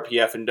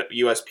WRPF and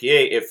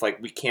USPA if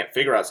we can't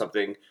figure out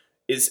something.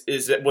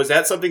 Was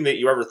that something that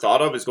you ever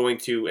thought of as going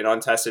to an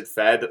untested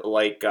fed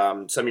like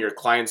some of your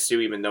clients do,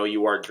 even though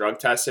you are drug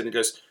tested and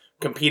just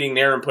competing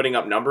there and putting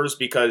up numbers?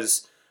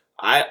 Because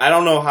I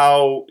don't know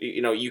how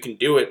you can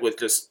do it with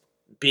just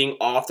being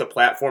off the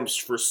platforms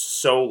for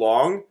so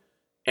long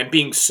and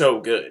being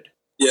so good.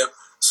 Yeah.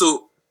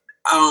 So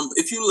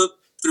if you look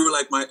through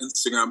my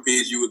Instagram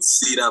page, you would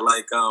see that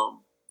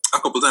a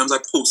couple times I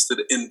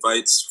posted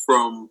invites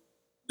from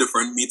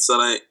different meets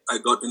that I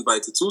got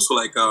invited to. So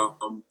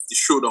the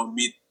Showdown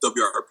meet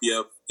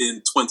WRPF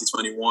in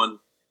 2021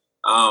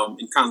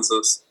 in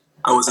Kansas.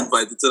 I was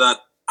invited to that,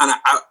 and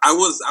I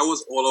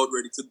was all out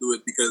ready to do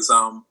it because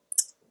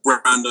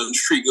Brandon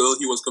Striegel,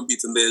 he was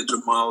competing there.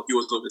 Jamal, he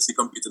was obviously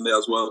competing there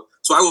as well.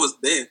 So I was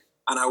there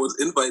and I was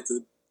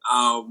invited.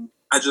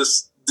 I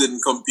just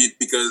didn't compete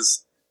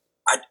because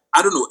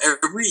I don't know,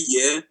 every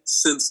year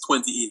since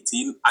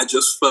 2018, I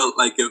just felt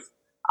like if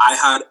I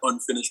had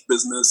unfinished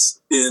business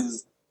in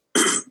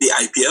the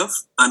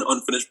IPF and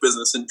unfinished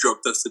business in drug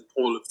tested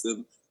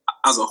powerlifting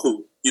as a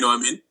whole, you know what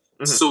I mean?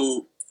 Mm-hmm.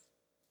 So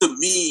to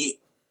me,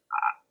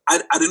 I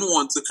didn't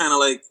want to kind of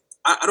like,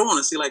 I don't want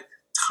to say like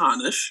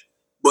tarnish,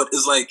 but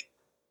it's like,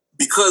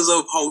 because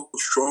of how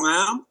strong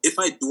I am, if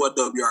I do a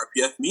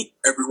WRPF meet,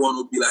 everyone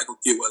would be like,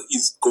 okay, well,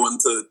 he's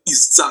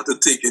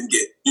started taking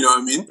gait, you know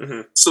what I mean?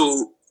 Mm-hmm.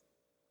 So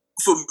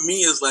for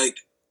me, it's like,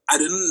 I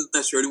didn't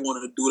necessarily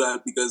want to do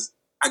that because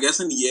I guess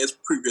in the years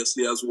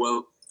previously as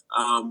well,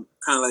 kind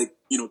of like,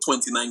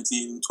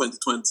 2019,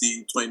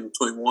 2020,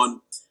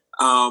 2021,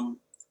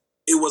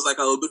 it was like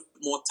a little bit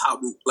more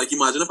taboo. Like,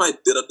 imagine if I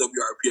did a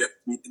WRPF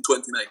meet in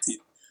 2019.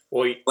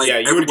 Well, like, yeah,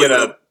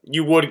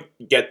 you would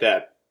get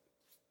that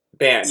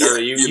banned, yeah, or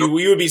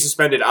you would be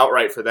suspended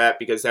outright for that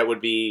because that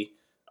would be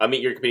a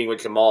meet you're competing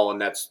with Jamal, and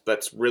that's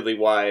really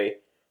why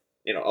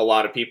a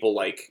lot of people,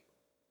 like,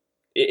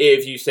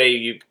 if you say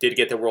you did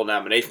get the world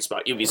nomination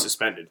spot, you'd be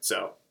suspended.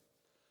 So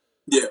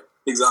yeah,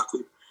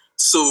 exactly.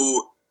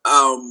 So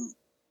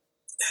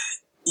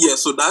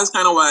so that's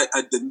kind of why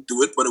I didn't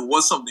do it, but it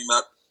was something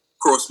that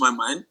crossed my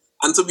mind.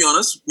 And to be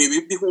honest,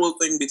 maybe the whole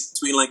thing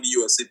between like the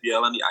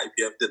USAPL and the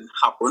IPF didn't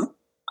happen,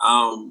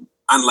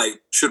 and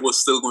like shit was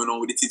still going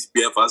on with the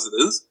TTPF as it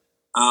is.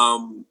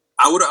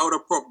 I would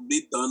have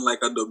probably done like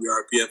a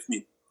WRPF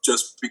meet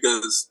just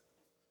because,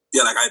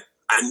 yeah, like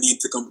I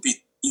need to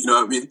compete. You know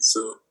what I mean?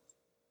 So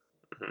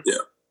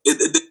yeah,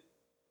 it.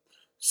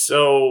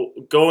 So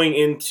going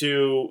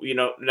into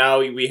now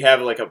we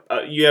have like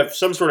you have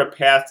some sort of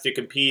path to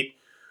compete.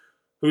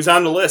 Who's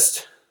on the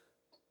list?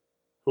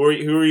 Who are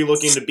you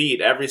looking to beat?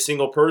 Every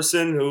single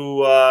person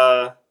who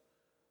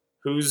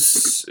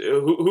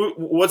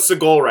what's the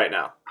goal right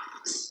now?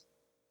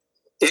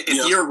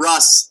 If you're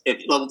Russ,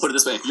 we'll put it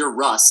this way: if you're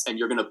Russ and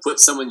you're going to put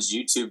someone's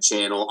YouTube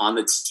channel on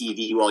the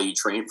TV while you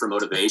train for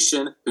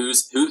motivation,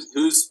 whose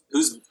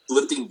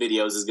lifting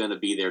videos is going to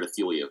be there to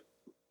fuel you?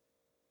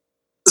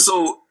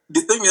 So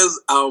the thing is,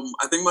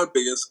 I think my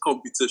biggest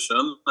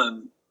competition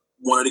and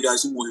one of the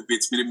guys who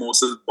motivates me the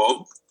most is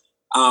Bob.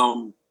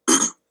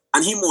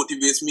 And he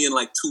motivates me in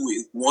like two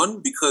ways. One,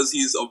 because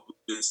he's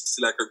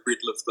obviously like a great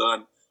lifter,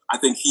 and I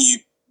think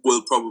he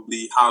will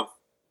probably have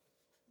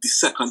the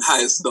second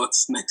highest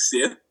dots next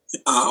year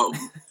behind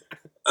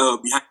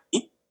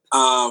me.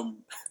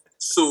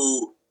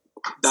 So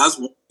that's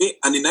one way.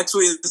 And the next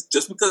way is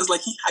just because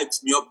like he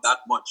hypes me up that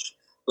much.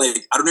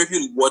 Like, I don't know if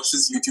you watched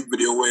his YouTube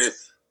video where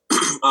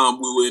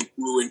we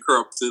were in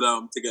Corrupted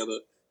together,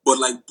 but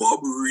like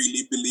Bob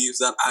really believes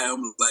that I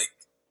am like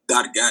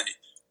that guy.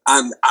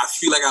 And I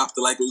feel like I have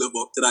to like live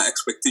up to that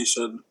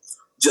expectation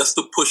just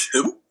to push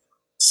him.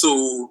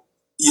 So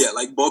yeah,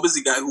 like Bob is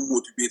the guy who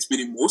motivates me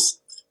the most.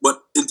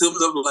 But in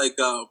terms of like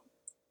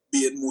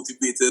being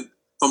motivated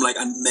from like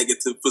a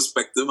negative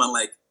perspective and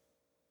like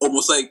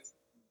almost like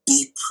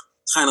deep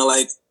kind of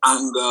like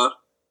anger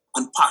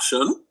and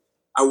passion,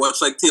 I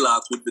watch like Taylor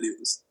Atwood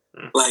videos.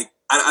 Like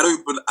I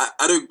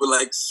don't even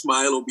like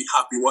smile or be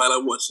happy while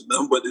I'm watching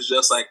them, but it's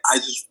just like I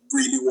just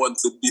really want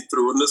to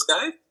dethrone this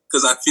guy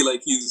because I feel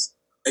like he's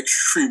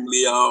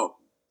extremely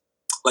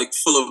like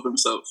full of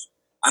himself,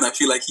 and I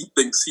feel like he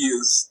thinks he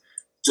is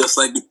just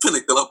like the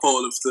pinnacle of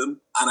powerlifting,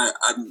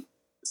 and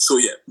so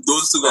yeah,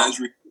 those two guys.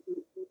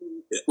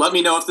 Yeah. Let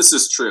me know if this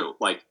is true.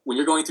 Like when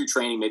you're going through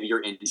training, maybe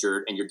you're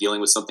injured and you're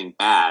dealing with something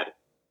bad.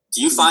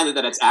 Do you find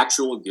that it's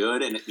actual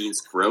good and it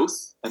means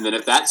growth? And then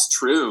if that's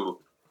true,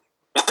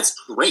 that's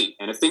great.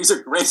 And if things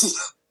are great, you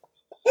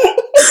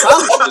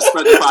probably should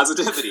spread the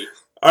positivity.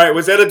 All right,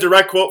 was that a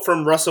direct quote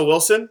from Russell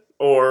Wilson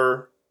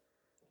or?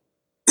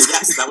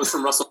 Yes, that was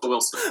from Russell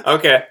Wilson.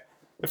 Okay.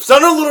 It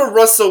sounded a little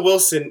Russell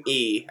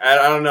Wilson-y. I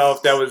don't know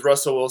if that was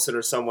Russell Wilson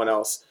or someone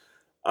else.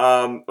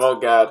 Oh,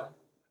 God.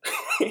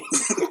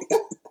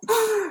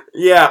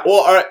 Yeah,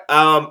 well, all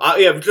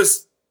right.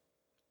 Just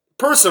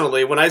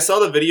personally, when I saw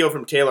the video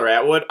from Taylor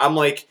Atwood, I'm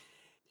like,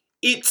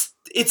 it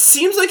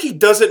seems like he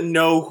doesn't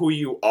know who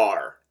you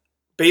are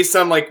based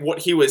on, like, what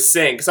he was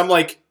saying. Because I'm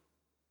like,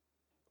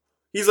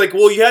 he's like,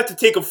 well, you have to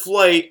take a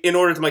flight in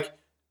order to, I'm like,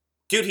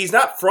 dude, he's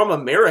not from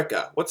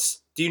America.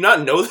 Do you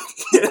not know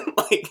that?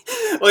 like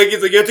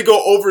it's like you have to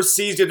go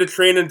overseas, you have to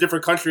train in a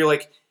different country.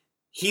 Like,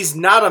 he's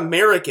not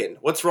American.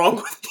 What's wrong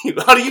with you?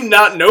 How do you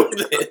not know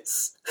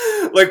this?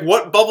 Like,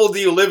 what bubble do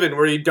you live in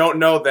where you don't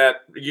know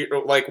that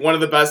like one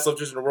of the best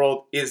lifters in the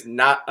world is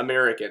not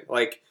American?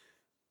 Like,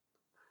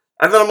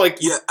 and then I'm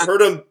like, you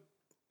heard him.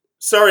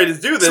 Sorry to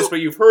do this, but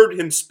you've heard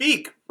him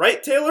speak,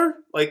 right, Taylor?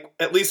 Like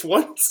at least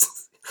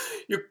once.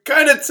 You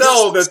kind of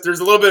tell that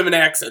there's a little bit of an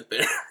accent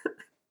there.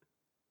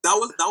 That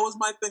was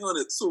my thing on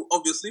it. So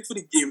obviously for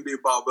the game day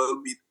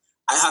barbell meet,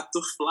 I had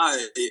to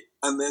fly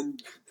and then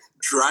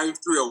drive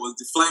 3 hours.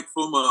 The flight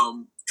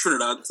from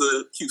Trinidad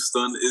to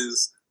Houston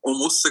is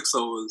almost 6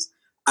 hours,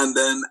 and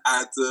then I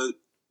had to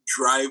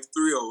drive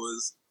 3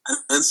 hours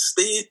and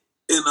stay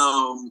in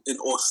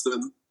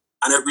Austin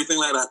and everything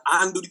like that,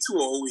 and do the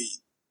 2-hour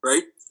wait,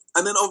 right?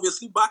 And then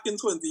obviously back in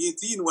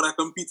 2018 when I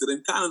competed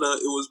in Canada,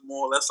 it was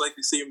more or less like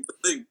the same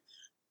thing.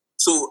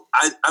 So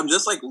I'm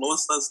just like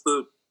lost as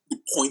to the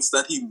points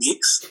that he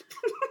makes.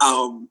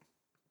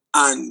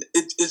 And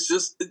it's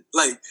just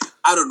like,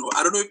 I don't know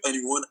if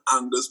anyone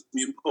angers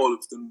me in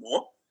powerlifting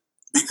more,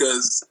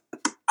 because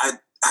I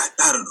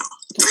don't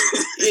know.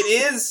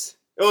 It is.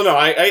 Oh no,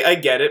 I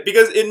get it,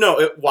 because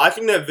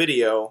watching that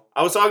video,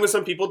 I was talking to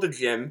some people at the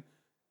gym,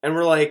 and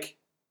we're like,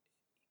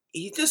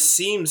 he just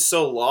seems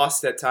so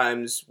lost at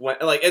times when,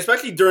 like,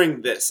 especially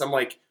during this. I'm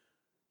like,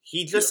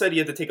 he just said he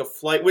had to take a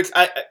flight, which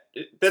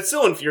that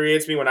still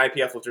infuriates me when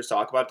IPF lifters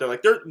talk about it. They're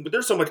like,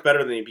 they're so much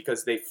better than you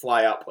because they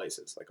fly out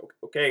places. Like,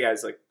 okay,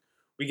 guys, like,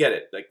 we get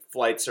it. Like,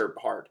 flights are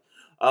hard.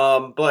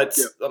 But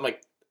I'm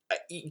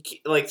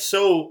like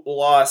so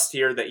lost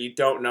here that you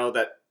don't know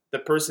that the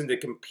person to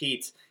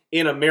compete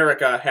in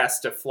America has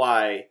to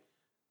fly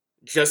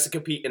just to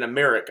compete in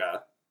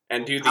America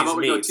and do these meets. How about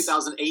we go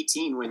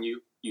 2018 when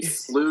you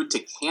flew to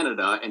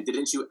Canada, and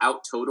didn't you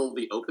out-total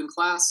the open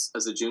class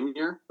as a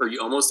junior? Or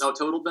you almost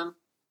out-totaled them?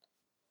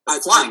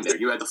 Flying there.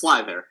 You had to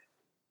fly there.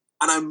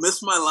 And I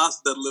missed my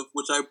last deadlift,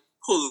 which I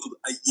pulled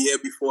a year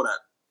before that.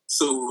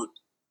 So,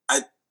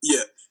 And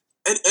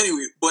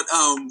anyway, but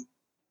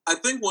I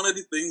think one of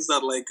the things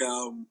that, like,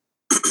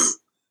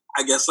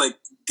 I guess, like,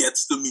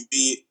 gets to me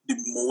the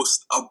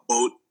most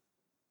about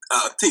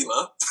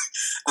Taylor,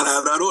 and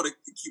I don't want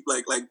to keep,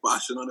 like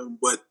bashing on him,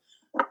 but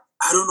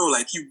I don't know,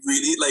 like, he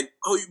really, like,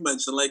 how you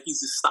mentioned, like, he's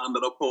the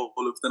standard of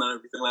powerlifting and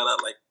everything like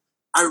that. Like,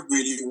 I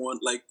really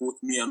want, like, both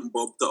me and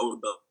Bob to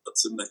own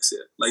that's him next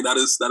year. Like, that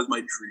is my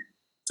dream,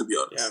 to be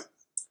honest.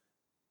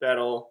 Yeah.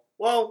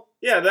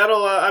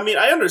 I mean,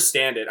 I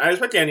understand it. I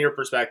respect it on your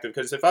perspective,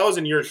 because if I was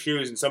in your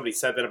shoes and somebody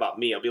said that about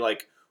me, I'll be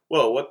like,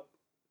 whoa, what?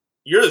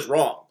 You're just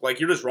wrong. Like,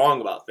 you're just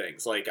wrong about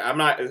things. Like, I'm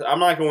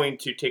not going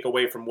to take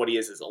away from what he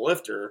is as a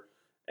lifter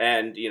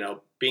and,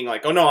 being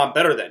like, oh no, I'm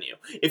better than you.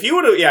 If you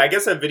would have, I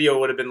guess that video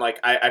would have been like,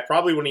 I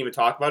probably wouldn't even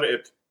talk about it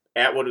if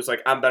Atwood was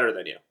like, I'm better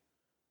than you.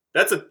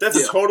 That's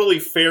a totally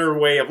fair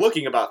way of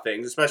looking about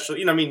things,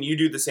 especially, you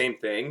do the same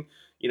thing.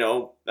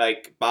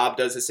 Like Bob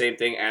does the same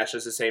thing, Ash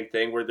does the same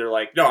thing, where they're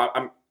like, no,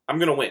 I'm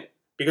going to win.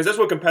 Because that's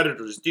what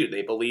competitors do.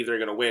 They believe they're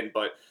going to win,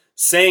 but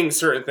saying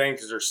certain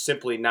things that are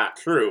simply not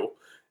true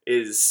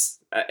is,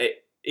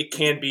 it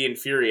can be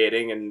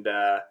infuriating, and,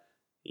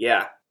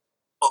 yeah.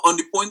 On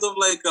the point of,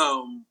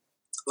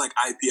 like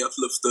IPF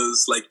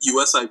lifters, like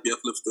US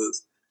IPF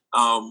lifters,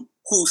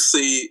 who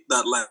say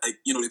that, like,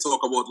 they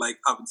talk about, like,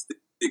 having to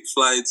take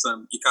flights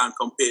and you can't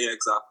compare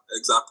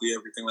exactly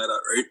everything like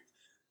that, right?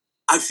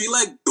 I feel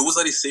like those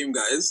are the same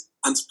guys,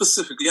 and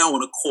specifically I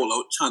want to call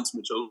out Chance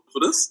Mitchell for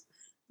this.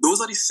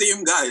 Those are the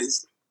same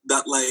guys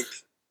that, like,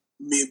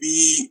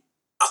 maybe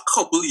a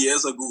couple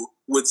years ago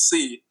would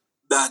say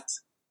that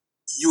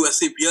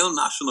USAPL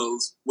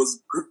Nationals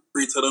was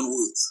greater than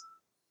Worlds.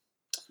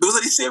 Those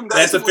are the same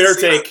guys. That's a fair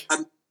take.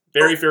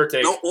 Very fair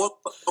take. Now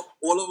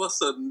all of a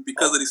sudden,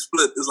 because of the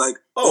split, it's like,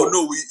 oh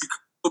no, we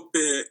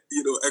compare,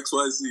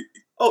 XYZ.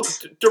 Oh,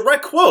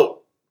 direct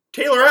quote.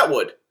 Taylor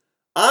Atwood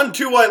on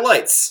Two White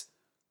Lights.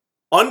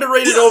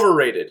 Underrated,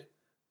 overrated.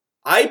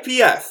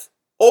 IPF,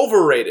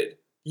 overrated.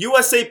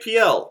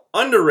 USAPL,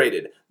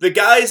 underrated. The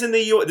guys in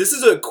the U.S. This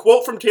is a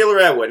quote from Taylor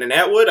Atwood. And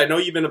Atwood, I know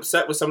you've been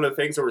upset with some of the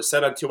things that were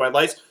said on Two White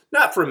Lights.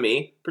 Not from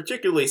me,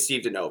 particularly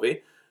Steve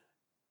Denovi.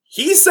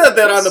 He said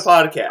that on the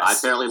podcast. I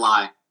barely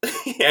lie.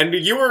 And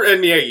you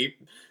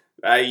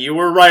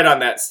were right on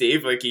that,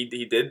 Steve. Like,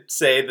 he did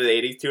say the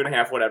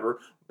 82.5, whatever,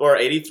 or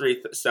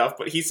 83 stuff,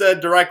 but he said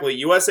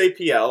directly,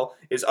 USAPL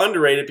is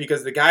underrated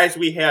because the guys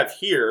we have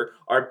here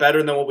are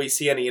better than what we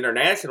see on the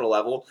international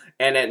level,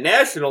 and at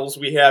nationals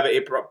we have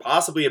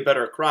possibly a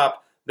better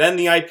crop than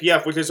the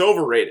IPF, which is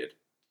overrated.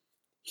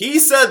 He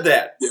said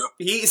that. Yeah.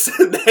 He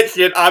said that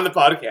shit on the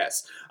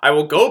podcast. I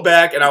will go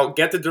back and I will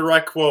get the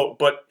direct quote,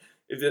 but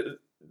the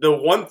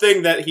one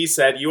thing that he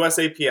said,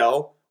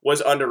 USAPL was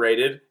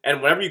underrated,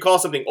 and whenever you call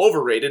something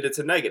overrated, it's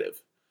a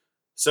negative.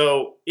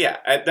 So, yeah,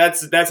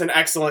 that's an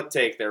excellent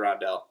take there,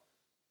 Rondell.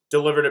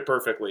 Delivered it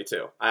perfectly,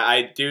 too.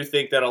 I do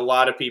think that a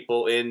lot of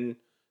people in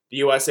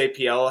the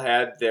USAPL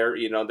had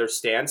their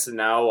stance, and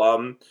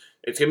now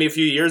it's going to be a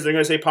few years, they're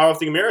going to say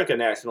Powerlifting America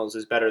Nationals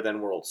is better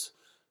than Worlds,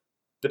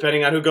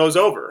 depending on who goes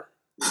over.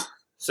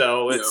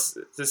 So it's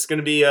just going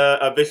to be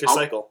a vicious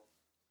cycle.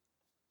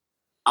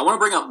 I want to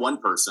bring up one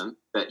person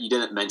that you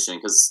didn't mention,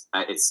 because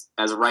it's,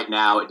 as of right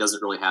now, it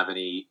doesn't really have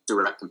any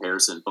direct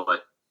comparison,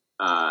 but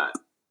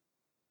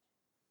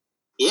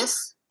if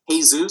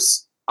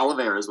Jesus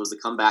Olivares was to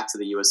come back to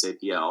the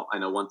USAPL, I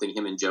know one thing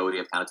him and Joey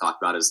have kind of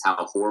talked about is how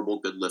horrible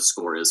good lift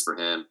score is for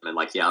him, and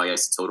he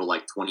has to total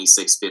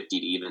 2650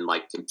 to even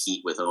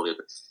compete with all the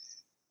other.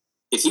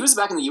 If he was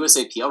back in the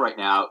USAPL right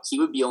now, he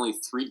would be only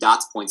 3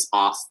 dots points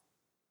off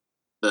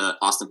the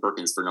Austin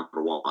Perkins for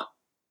number 1.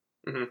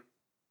 Mm-hmm.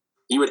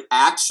 He would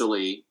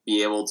actually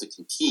be able to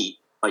compete.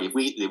 Like, if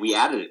we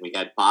added it, we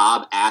had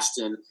Bob,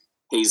 Ashton,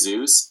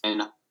 Jesus,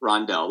 and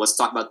Rondell. Let's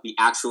talk about the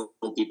actual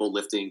people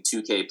lifting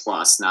 2K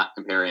plus, not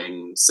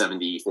comparing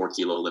 74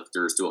 kilo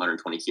lifters to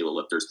 120 kilo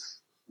lifters.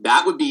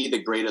 That would be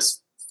the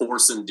greatest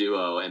foursome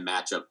duo and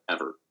matchup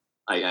ever.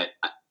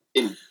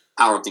 In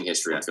powerlifting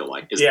history, I feel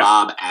like, is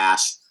Bob,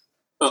 Ash.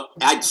 Oh,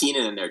 add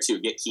Keenan in there too.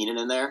 Get Keenan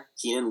in there.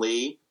 Keenan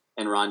Lee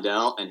and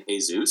Rondell and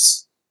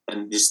Jesus.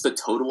 And just the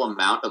total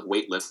amount of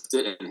weight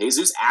lifted, and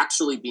Jesus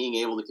actually being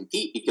able to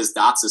compete because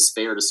Dots is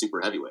fair to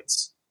super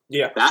heavyweights.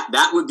 Yeah.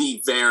 That would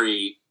be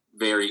very,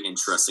 very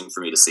interesting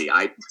for me to see.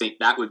 I think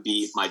that would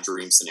be my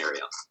dream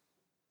scenario.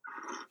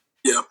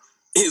 Yeah.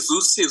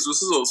 Jesus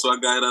is also a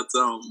guy that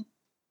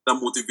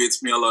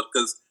motivates me a lot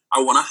because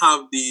I want to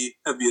have the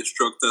heaviest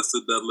drug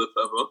tested deadlift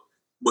ever,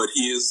 but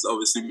he is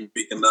obviously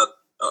making that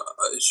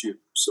issue.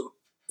 So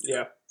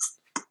yeah.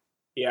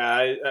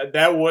 Yeah,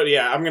 that would.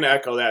 Yeah, I'm going to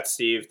echo that,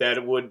 Steve.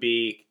 That would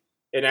be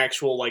an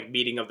actual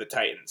meeting of the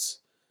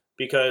Titans,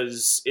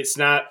 because it's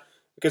not,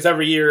 because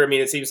every year, I mean,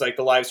 it seems like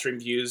the live stream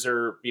views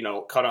are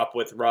caught up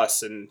with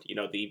Russ and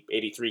the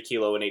 83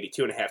 kilo and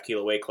 82.5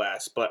 kilo weight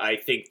class. But I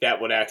think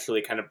that would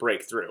actually kind of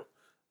break through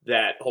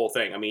that whole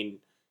thing. I mean,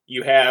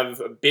 you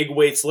have big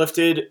weights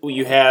lifted.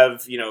 You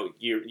have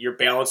your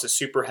balance of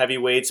super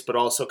heavyweights, but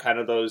also kind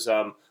of those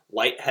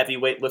light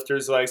heavyweight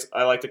lifters, like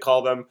I like to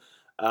call them.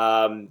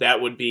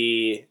 That would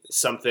be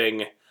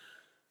something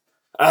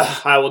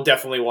I will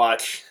definitely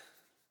watch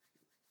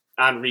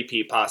on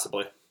repeat,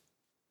 possibly.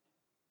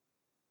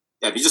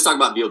 Yeah, if you just talk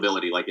about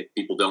viewability, like if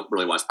people don't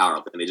really watch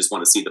powerlifting, they just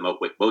want to see the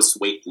most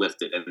weight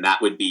lifted, and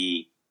that would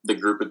be the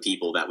group of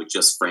people that would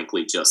just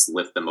frankly just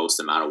lift the most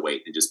amount of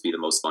weight and just be the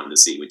most fun to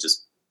see, which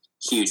is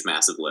huge,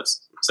 massive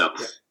lifts. So,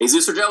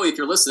 Jesus or Joey, if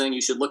you're listening,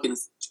 you should look and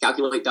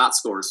calculate dot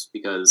scores,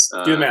 because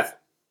do the math.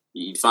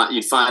 You'd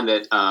find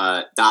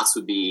that Dots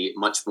would be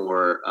much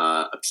more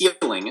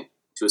appealing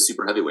to a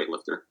super heavyweight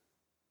lifter.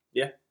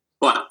 Yeah.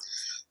 But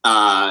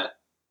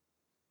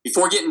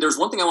before there's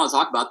one thing I want to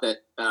talk about that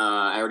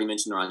I already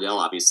mentioned Rondell,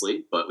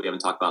 obviously, but we haven't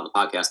talked about in the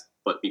podcast.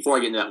 But before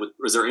I get into that,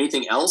 was there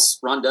anything else,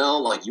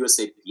 Rondell, like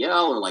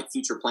USAPL or like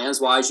future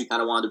plans wise, you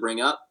kind of wanted to bring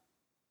up?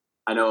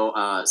 I know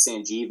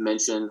Sanjeev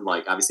mentioned,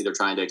 obviously they're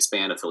trying to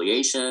expand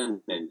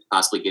affiliation and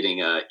possibly getting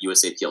a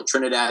USAPL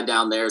Trinidad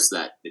down there, so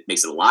that it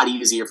makes it a lot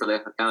easier for the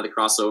kind of the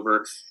crossover.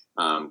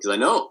 Because I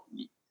know,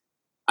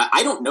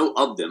 I don't know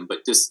of them,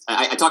 but just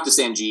I talked to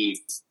Sanjeev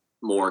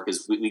more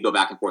because we go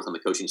back and forth on the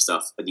coaching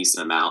stuff a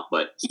decent amount,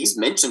 but he's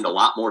mentioned a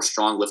lot more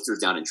strong lifters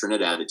down in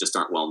Trinidad that just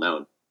aren't well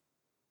known.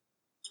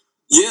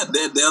 Yeah,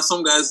 there are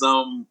some guys.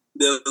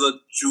 There's a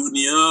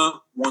junior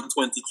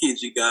 120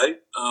 kg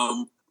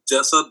guy.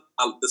 Just at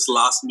this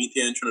last meet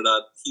here in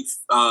Trinidad, he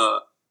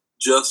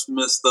just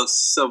missed a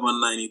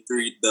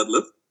 793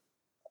 deadlift.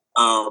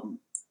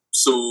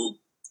 So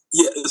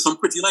yeah, there's some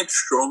pretty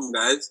strong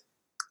guys.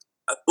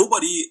 I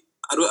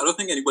don't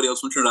think anybody else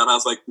from Trinidad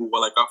has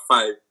over a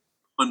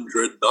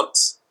 500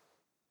 dots.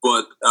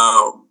 But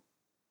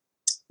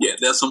yeah,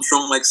 there's some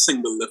strong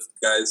single lift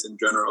guys in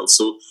general.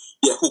 So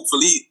yeah,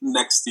 hopefully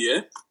next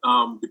year,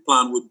 the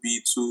plan would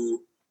be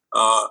to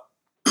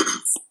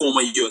form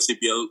a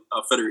USAPL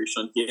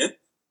federation here,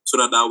 so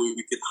that way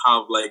we could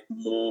have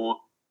more,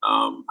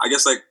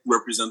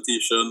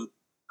 representation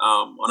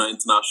on an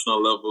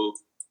international level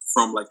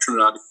from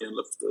Trinidadian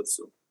lifters.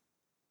 So.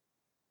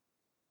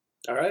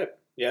 All right,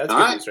 yeah, that's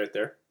good news right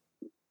there.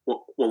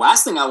 Well,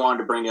 last thing I wanted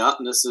to bring up,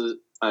 and this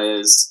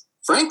is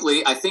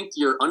frankly, I think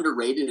you're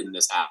underrated in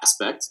this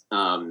aspect,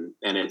 and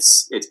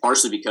it's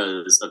partially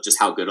because of just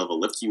how good of a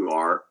lift you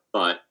are,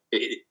 but.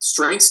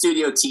 Strength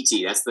Studio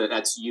TT.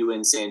 That's you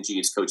and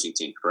Sanjeev's coaching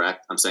team,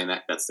 correct? I'm saying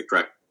that's the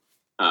correct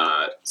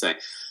saying.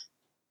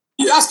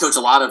 You guys coach a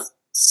lot of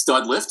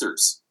stud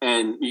lifters,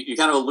 and you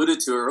kind of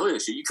alluded to it earlier.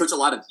 You coach a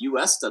lot of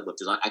U.S. stud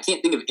lifters. I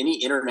can't think of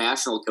any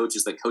international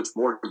coaches that coach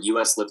more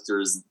U.S.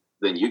 lifters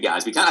than you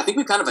guys. I think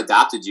we've kind of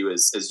adopted you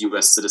as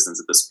U.S. citizens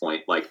at this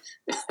point.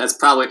 That's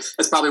probably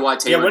why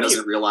Taylor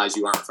doesn't realize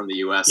you aren't from the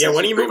U.S. Yeah,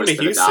 when are you moving to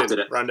Houston,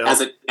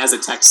 Rondell? As a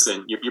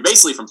Texan, you're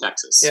basically from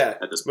Texas. Yeah,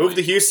 at this point. Move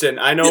to Houston.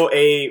 I know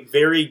a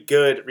very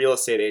good real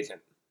estate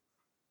agent.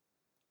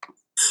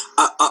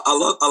 A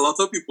lot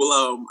of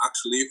people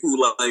actually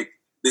who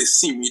they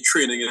see me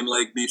training in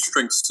the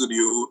strength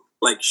studio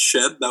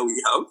shed that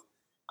we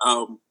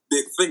have.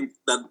 They think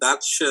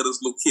that shed is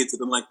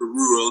located in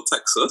rural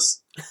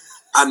Texas.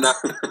 And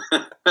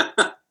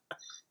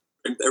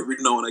every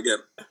now and again,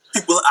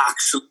 people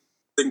actually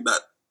think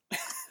that.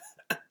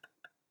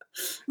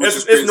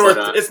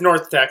 It's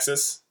North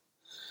Texas.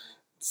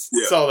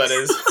 That's all that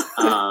is.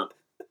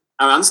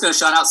 I'm just going to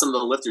shout out some of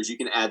the lifters you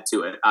can add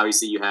to it.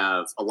 Obviously, you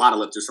have a lot of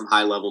lifters from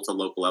high level to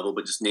local level,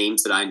 but just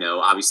names that I know.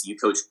 Obviously, you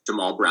coach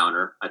Jamal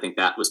Browner. I think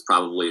that was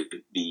probably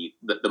the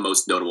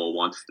most notable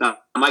one. Now,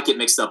 I might get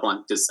mixed up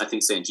on, because I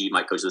think Sanjeev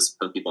might coach this.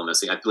 Some people are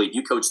missing. I believe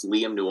you coached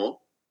Liam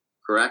Newell,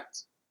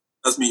 correct?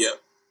 That's me, yeah.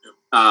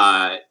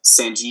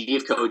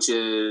 Sanjeev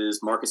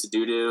coaches Marcus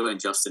Adudu and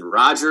Justin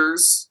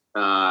Rogers.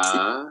 Who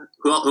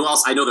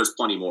else? I know there's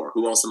plenty more.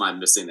 Who else am I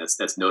missing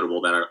that's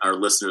notable that our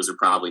listeners would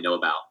probably know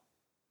about?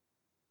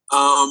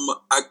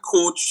 I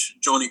coach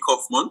Johnny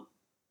Kaufman.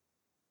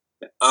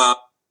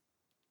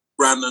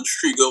 Brandon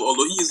Striegel,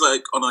 although he's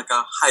like on like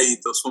a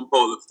hiatus from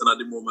powerlifting at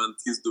the moment,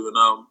 he's doing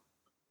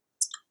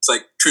it's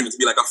like training to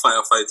be like a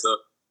firefighter.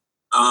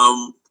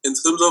 In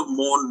terms of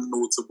more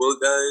notable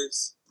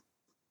guys,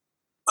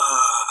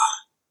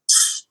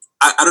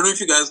 I don't know if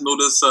you guys know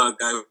this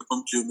guy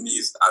from Germany.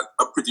 He's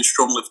a pretty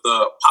strong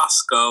lifter,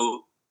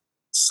 Pascal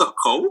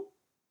Sakow.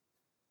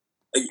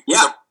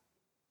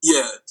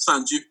 Yeah,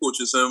 Sanjeev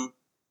coaches him.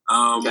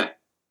 Okay.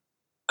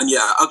 And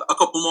yeah, a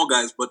couple more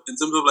guys. But in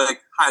terms of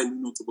like highly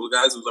notable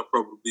guys, those are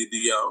probably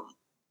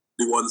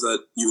the ones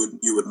that you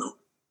would know.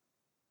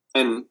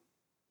 And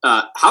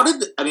how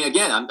did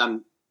again?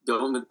 I'm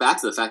going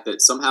back to the fact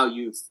that somehow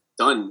you've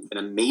done an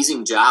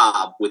amazing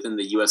job within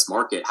the U.S.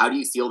 market. How do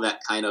you feel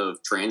that kind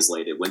of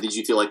translated? When did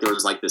you feel like there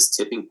was like this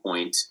tipping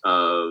point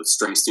of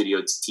Strength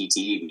Studio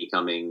TT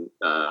becoming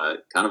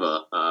kind of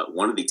a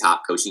one of the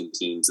top coaching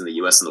teams in the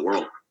U.S. and the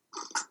world?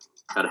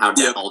 How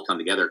did that all come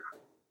together?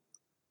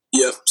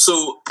 Yeah.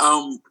 So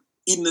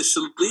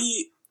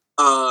initially,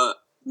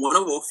 one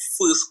of our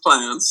first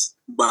clients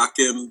back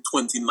in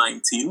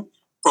 2019,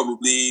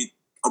 probably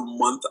a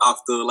month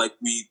after like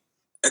we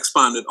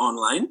expanded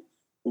online,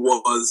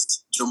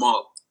 was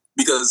Jamal.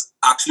 Because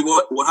actually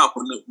what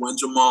happened when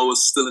Jamal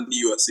was still in the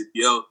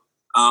USAPL,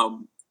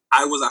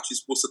 I was actually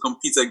supposed to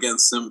compete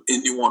against him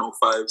in the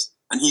 105s,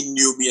 and he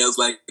knew me as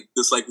like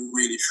this like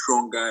really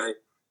strong guy.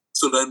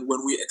 So then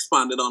when we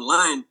expanded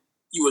online,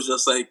 he was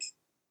just like,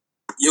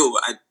 yo,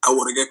 I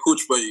want to get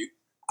coached by you.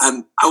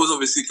 And I was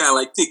obviously kind of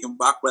like taken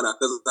back by that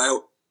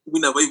because we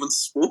never even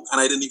spoke,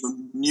 and I didn't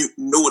even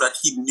know that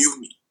he knew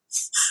me.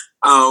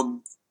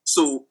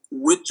 So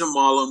with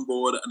Jamal on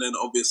board, and then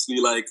obviously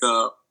like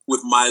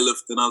with my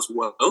lifting as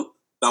well,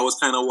 that was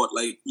kind of what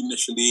like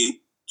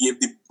initially gave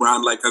the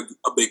brand like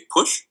a big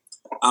push.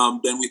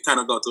 Then we kind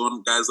of got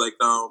on guys like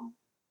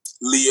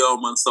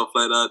Liam and stuff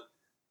like that,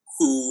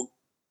 who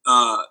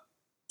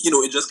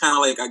it just kind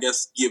of like I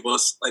guess gave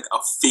us like a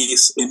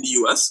face in the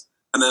US.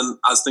 And then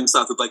as things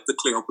started like to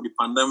clear up with the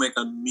pandemic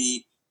and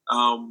me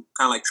kind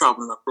of like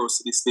traveling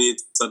across the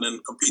States and then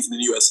competing in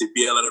the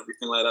USAPL and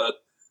everything like that,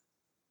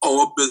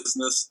 our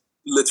business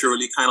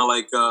literally kind of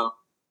like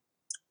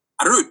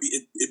I don't know,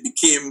 it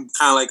became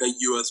kind of like a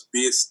US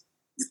based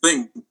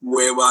thing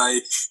whereby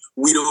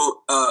we don't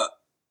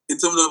in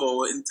terms of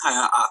our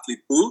entire athlete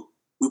pool,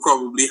 we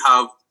probably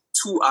have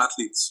 2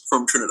 athletes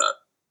from Trinidad.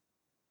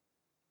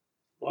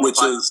 Wow.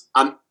 Which is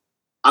I'm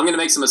going to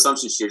make some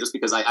assumptions here just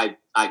because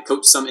I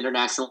coach some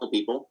international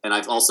people, and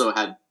I've also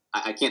had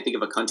I can't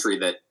think of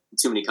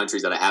too many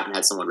countries that I haven't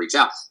had someone reach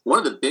out. One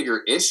of the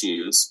bigger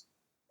issues,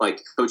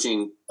 like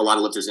coaching a lot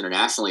of lifters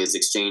internationally, is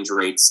exchange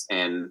rates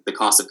and the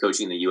cost of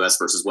coaching in the U.S.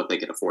 versus what they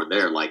can afford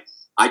there. Like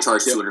I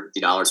charge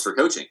 $250 for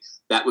coaching.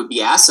 That would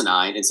be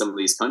asinine in some of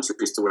these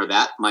countries to where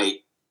that might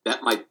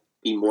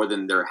be more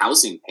than their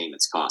housing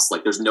payments cost.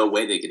 Like there's no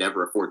way they could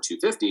ever afford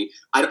 $250.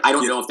 I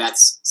don't know if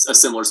that's a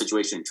similar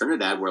situation in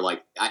Trinidad where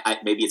like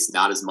maybe it's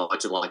not as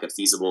much of like a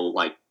feasible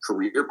like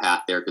career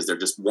path there because they're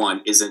just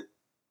one isn't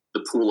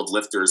the pool of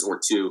lifters or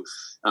two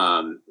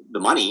the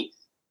money.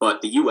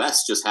 But the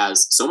U.S. just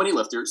has so many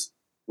lifters.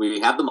 We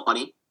have the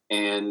money,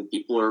 and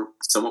people are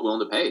somewhat willing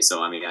to pay.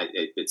 So, I mean,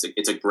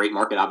 it's a great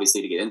market,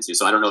 obviously, to get into.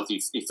 So I don't know if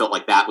you felt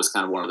like that was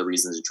kind of one of the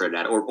reasons in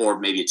Trinidad, or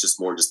maybe it's just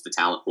more just the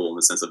talent pool in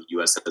the sense of the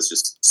U.S. has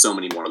just so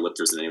many more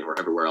lifters than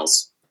everywhere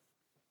else.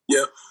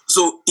 Yeah.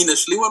 So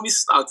initially, when we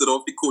started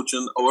off the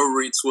coaching, our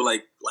rates were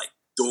like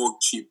dog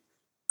cheap.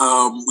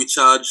 We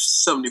charged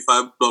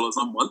 $75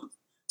 a month.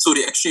 So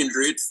the exchange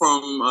rate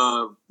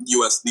from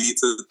USD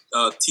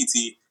to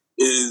TT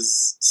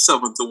is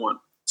 7-1.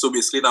 So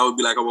basically that would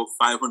be like about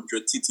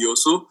 500 TT or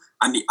so.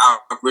 And the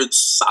average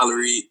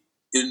salary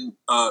in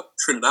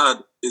Trinidad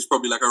is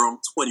probably like around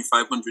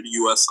 2,500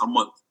 US a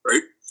month,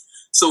 right?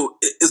 So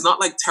it's not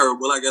like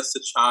terrible, I guess,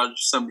 to charge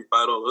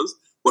 $75.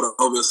 But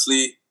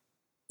obviously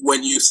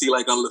when you see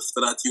like a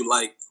lifter that you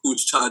like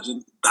who's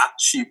charging that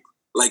cheap,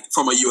 like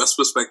from a US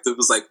perspective,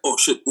 it's like, oh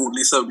shit,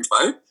 only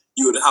 75.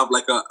 You would have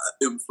like a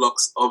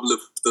influx of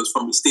lifters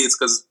from the States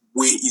because it's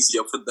way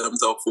easier for them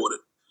to afford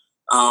it.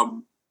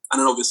 And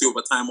then obviously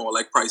over time, our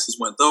like prices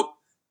went up,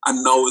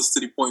 and now it's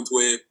to the point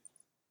where,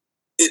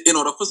 in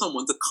order for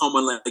someone to come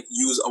and like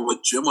use our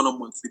gym on a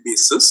monthly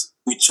basis,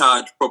 we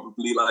charge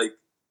probably like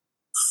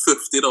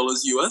 $50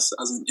 US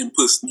as an in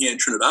person here in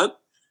Trinidad,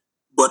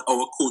 but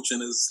our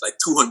coaching is like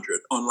 $200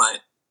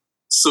 online.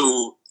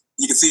 So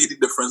you can see the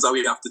difference that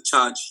we have to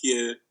charge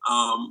here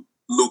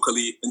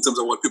locally in terms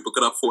of what people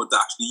could afford to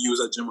actually use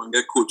a gym and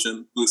get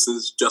coaching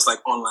versus just like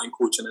online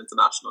coaching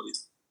internationally.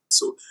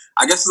 So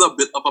I guess it's a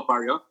bit of a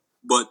barrier,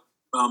 but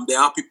there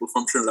are people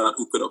from Trinidad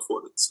who could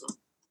afford it. So.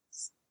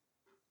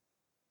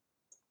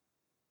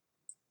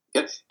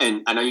 Yeah,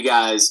 and I know you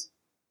guys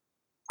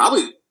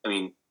probably, I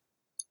mean,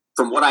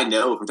 from what I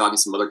know from talking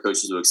to some other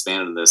coaches who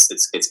expanded on this,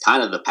 it's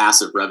kind of the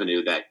passive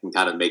revenue that can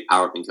kind of make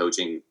powerlifting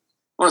coaching,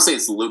 I want to say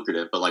it's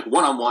lucrative, but like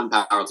one-on-one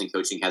powerlifting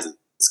coaching has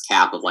this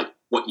cap of like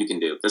what you can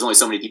do. There's only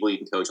so many people you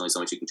can coach, only so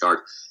much you can charge.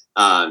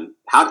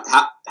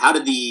 How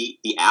did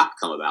the app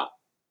come about?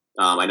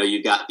 I know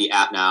you've got the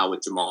app now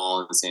with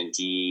Jamal and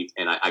Sanjeev,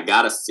 and I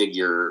got to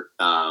figure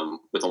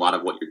with a lot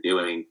of what you're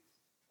doing,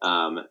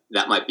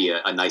 that might be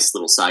a nice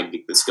little side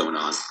gig that's going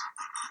on.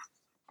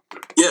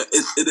 Yeah,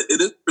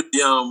 it is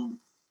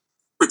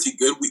pretty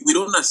good. We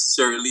don't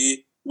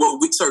necessarily. Well,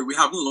 we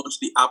haven't launched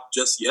the app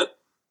just yet.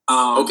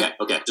 Okay,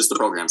 just the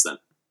programs then.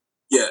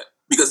 Yeah,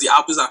 because the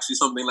app is actually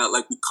something that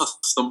like we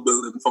custom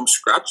building from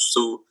scratch.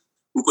 So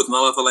we put a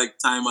lot of like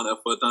time and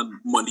effort and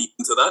money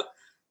into that.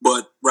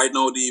 But right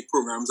now the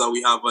programs that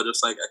we have are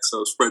just like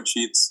Excel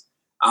spreadsheets.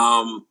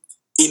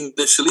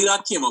 Initially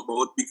that came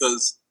about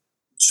because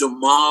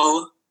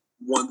Jamal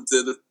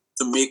wanted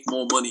to make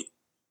more money,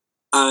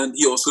 and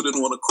he also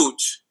didn't want to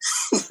coach.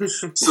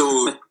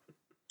 So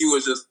he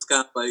was just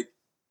kind of like,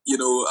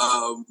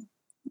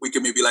 we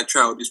can maybe like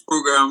try out these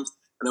programs.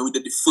 And then we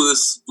did the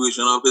first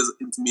version of his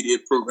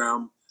intermediate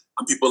program,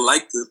 and people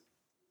liked it.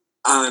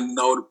 And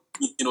now,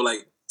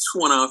 like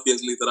 2.5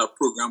 years later, that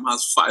program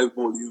has 5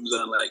 volumes,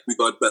 and like we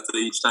got better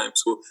each time.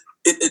 So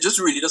it just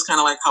really just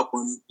kind of like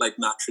happened like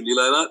naturally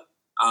like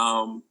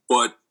that.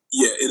 But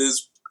yeah, it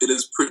is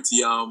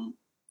pretty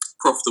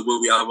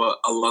profitable. We have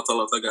a lot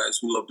of guys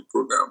who love the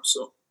program.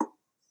 So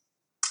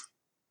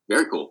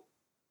very cool.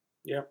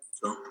 Yeah.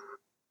 So.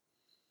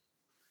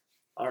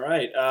 All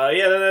right.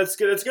 Yeah, that's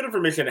good. It's good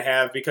information to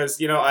have because,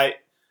 this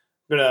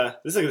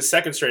is like the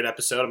second straight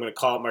episode. I'm going to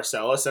call it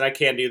Marcellus, and I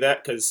can't do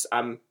that because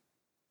I'm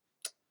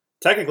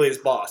technically his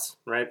boss,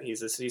 right?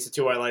 He's a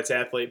 2 White Lights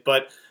athlete.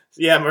 But,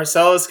 yeah,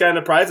 Marcellus kind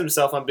of prides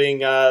himself on being,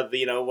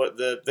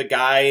 the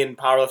guy in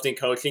powerlifting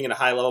coaching and a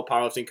high-level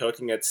powerlifting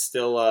coaching that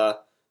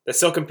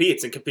still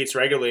competes and competes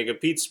regularly and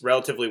competes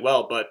relatively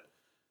well. But,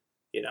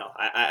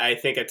 I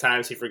think at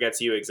times he forgets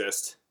you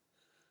exist.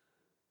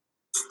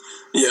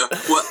 Yeah,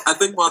 well, I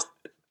think Marcellus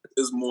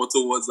is more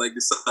towards like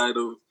the side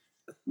of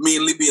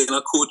mainly being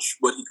a coach,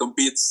 but he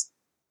competes.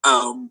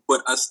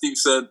 But as Steve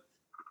said,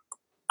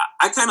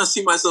 I kind of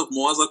see myself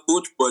more as a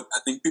coach, but I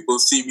think people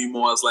see me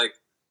more as like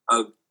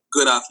a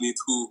good athlete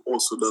who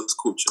also does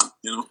coaching,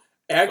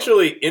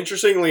 Actually,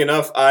 interestingly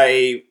enough,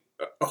 I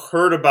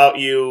heard about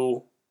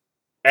you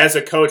as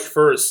a coach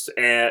first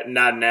and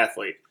not an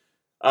athlete.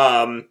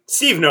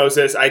 Steve knows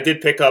this. I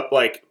did pick up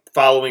like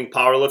following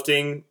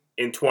powerlifting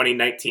in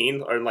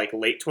 2019 or like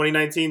late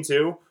 2019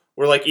 too,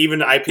 where like even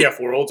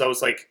IPF Worlds, I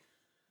was like,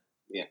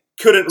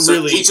 couldn't so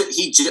really.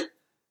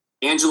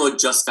 Angelo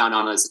just found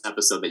on his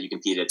episode that you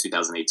competed at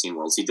 2018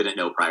 Worlds. He didn't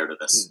know prior to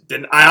this.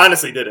 I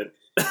honestly didn't.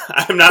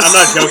 I'm not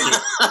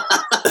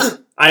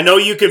joking. I know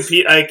you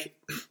compete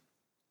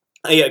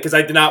because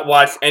I didn't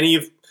watch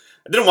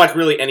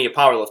really any of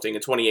powerlifting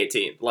in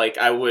 2018. Like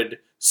I would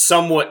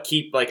somewhat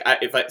keep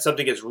if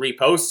something gets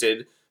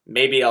reposted,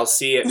 maybe I'll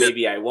see it,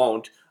 maybe I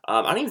won't.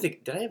 I don't even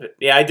think, did I have it?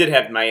 Yeah, I did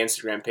have my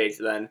Instagram page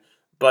then.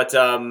 But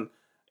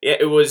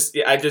it was,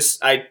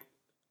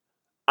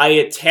 I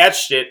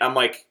attached it. I'm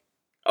like,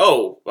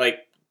 oh,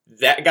 like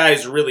that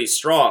guy's really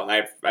strong.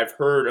 I've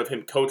heard of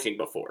him coaching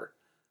before.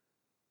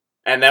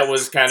 And that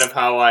was kind of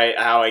how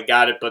I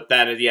got it. But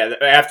then,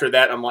 after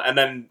that, I'm like, and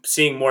then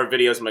seeing more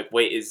videos, I'm like,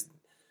 wait,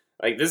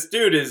 this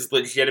dude is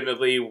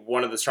legitimately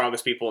one of the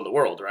strongest people in the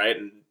world, right?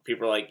 And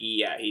people are like,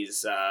 yeah,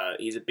 he's a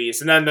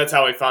beast. And then that's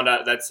how I found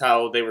out. That's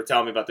how they were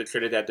telling me about the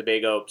Trinidad and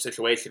Tobago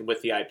situation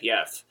with the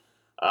IPF,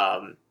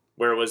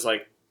 where it was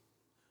like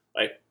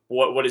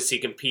what does he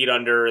compete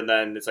under? And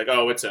then it's like,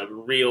 oh, it's a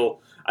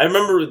real. I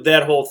remember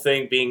that whole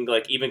thing being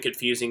like even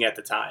confusing at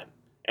the time,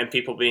 and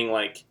people being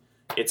like,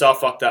 it's all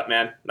fucked up,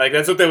 man. Like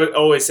that's what they would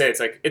always say. It's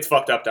like it's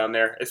fucked up down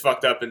there. It's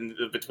fucked up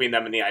between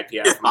them and the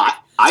IPF.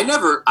 I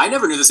never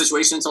knew the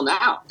situation until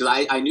now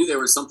because I knew there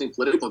was something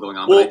political going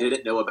on, but I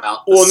didn't know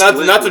about. Not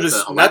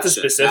the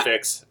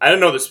specifics. I don't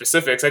know the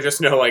specifics. I just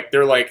know like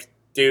they're like,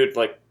 dude,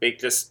 like they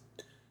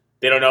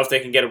don't know if they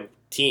can get a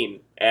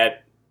team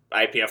at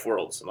IPF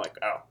Worlds. I'm like,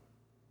 oh,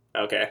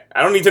 okay.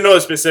 I don't need to know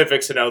the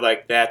specifics to know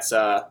like that's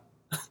not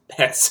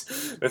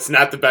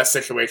the best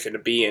situation to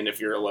be in if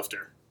you're a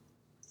lifter.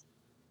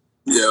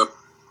 Yeah,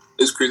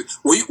 it's crazy.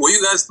 What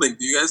you guys think?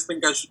 Do you guys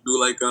think I should do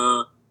like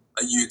a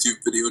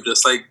YouTube video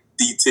just like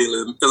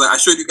detailing? Because I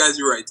showed you guys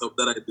your write-up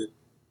that I did.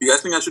 You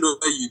guys think I should do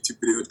a YouTube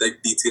video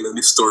like detailing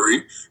the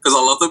story? Because a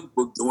lot of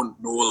people don't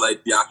know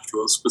like the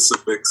actual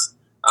specifics.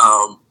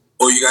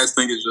 Or you guys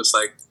think it's just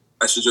like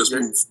I should just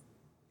move?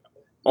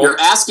 You're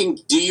asking,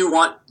 do you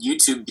want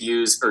YouTube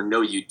views or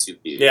no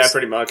YouTube views? Yeah,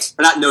 pretty much.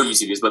 Or not no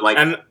YouTube views, but like...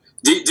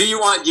 Do you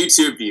want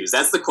YouTube views?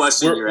 That's the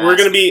question you're asking. We're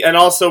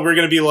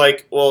going to be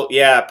like, well,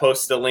 yeah,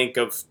 post the link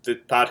of the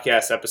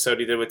podcast episode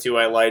you did with 2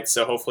 White Lights,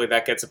 so hopefully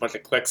that gets a bunch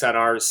of clicks on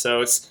ours.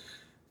 So it's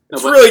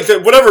really,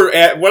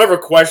 whatever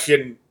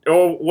question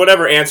or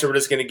whatever answer, we're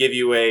just going to give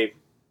you a,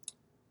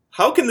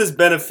 how can this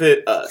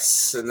benefit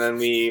us? And then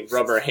we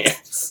rub our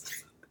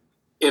hands.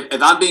 If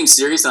I'm being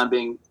serious and I'm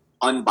being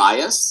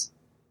unbiased,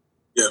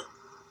 yeah.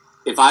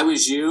 If I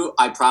was you,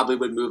 I probably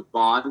would move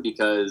on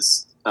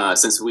because...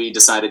 since we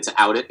decided to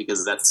out it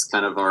because that's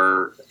kind of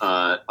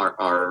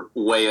our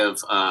way of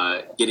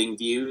getting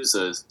views,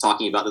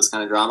 talking about this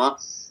kind of drama,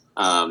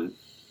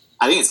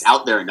 I think it's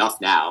out there enough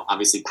now.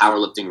 Obviously,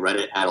 Powerlifting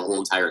Reddit had a whole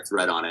entire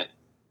thread on it.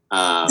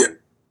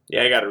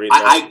 Yeah, I got to read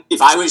that.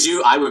 If I was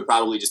you, I would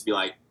probably just be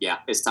like, yeah,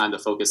 it's time to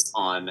focus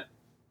on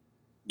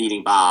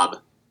beating Bob.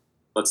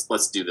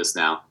 Let's do this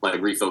now. Like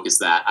refocus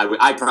that.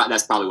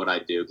 That's probably what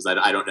I'd do because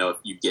I don't know if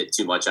you get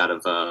too much out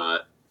of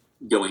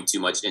going too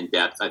much in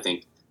depth. I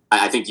think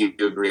you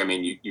agree. I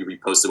mean, you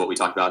reposted what we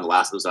talked about in the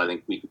last episode. I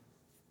think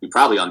we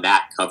probably on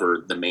that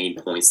covered the main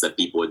points that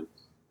people would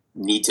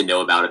need to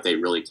know about if they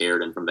really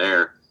cared. And from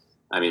there,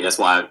 I mean, that's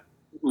why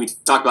we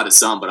talked about it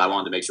some, but I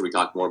wanted to make sure we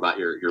talked more about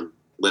your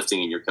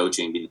lifting and your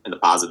coaching and the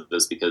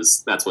positives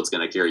because that's what's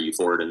going to carry you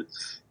forward. And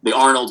the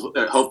Arnold,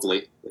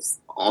 hopefully, if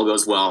all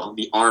goes well,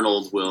 the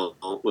Arnold will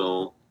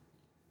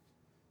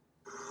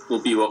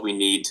be what we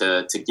need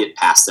to get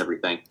past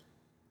everything.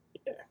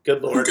 Yeah,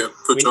 good Lord. Okay,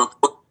 for sure.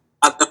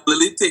 I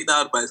definitely take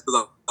that advice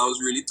because I was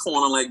really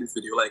torn on like the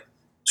video. Like,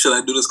 should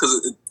I do this?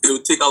 Because it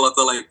would take a lot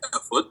of like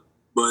effort.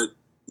 But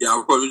yeah, I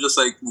would probably just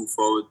like move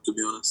forward. To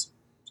be honest.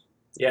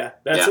 Yeah,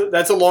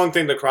 that's a long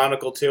thing to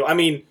chronicle too. I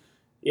mean,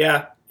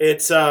 yeah,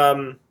 it's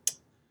I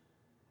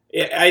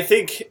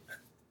think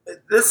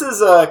this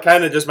is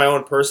kind of just my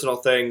own personal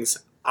things.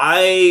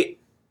 I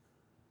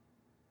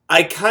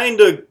kind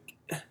of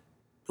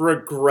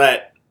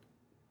regret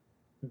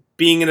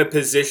being in a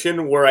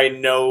position where I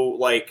know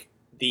like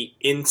the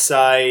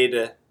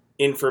inside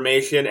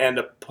information and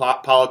the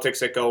politics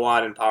that go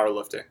on in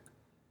powerlifting.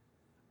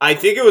 I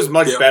think it was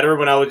much better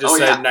when I was just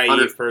a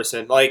naive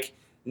person. Like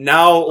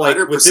now, like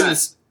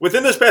 100%.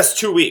 within this past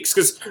 2 weeks,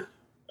 because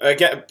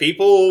again,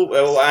 people,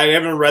 I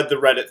haven't read the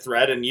Reddit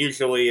thread, and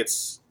usually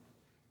it's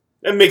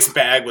a mixed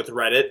bag with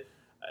Reddit.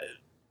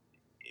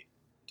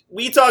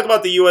 We talk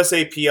about the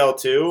USAPL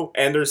too,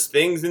 and there's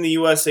things in the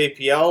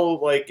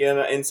USAPL, like in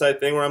an inside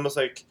thing, where I'm just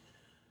like,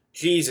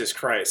 Jesus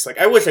Christ! Like,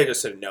 I wish I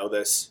just didn't know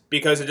this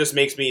because it just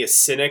makes me a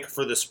cynic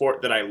for the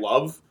sport that I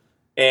love,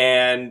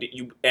 and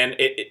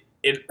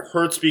it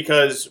hurts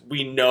because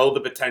we know the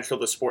potential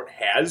the sport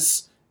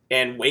has,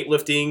 and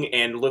weightlifting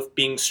and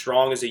being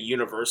strong is a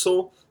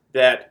universal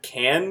that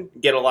can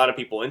get a lot of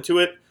people into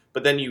it.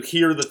 But then you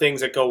hear the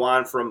things that go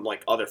on from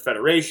like other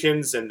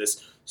federations and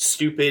this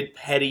stupid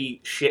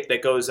petty shit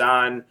that goes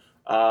on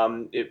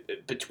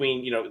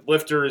between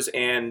lifters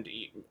and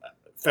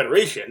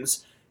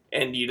federations,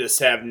 and you just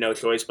have no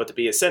choice but to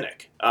be a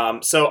cynic.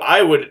 So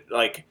I would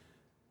like.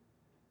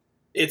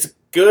 It's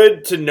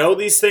good to know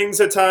these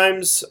things at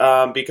times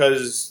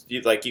because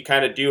you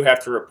kind of do have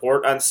to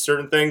report on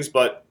certain things,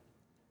 but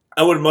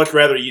I would much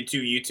rather you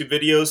do YouTube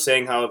videos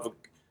saying how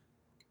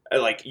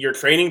like your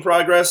training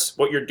progress,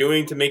 what you're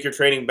doing to make your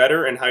training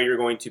better, and how you're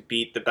going to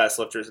beat the best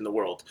lifters in the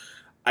world.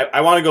 I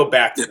want to go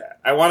back to that.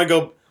 I want to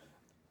go.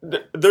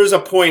 There's a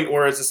point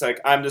where it's just like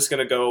I'm just going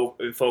to go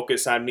and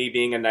focus on me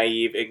being a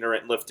naive,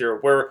 ignorant lifter,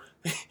 where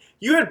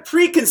you had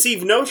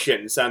preconceived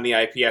notions on the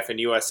IPF and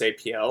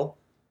USAPL.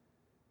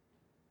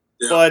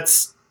 Yeah.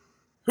 But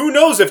who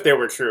knows if they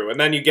were true? And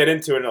then you get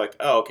into it and you're like,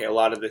 oh, okay, a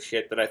lot of the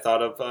shit that I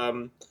thought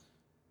of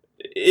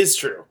is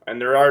true.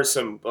 And there are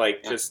some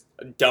just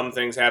dumb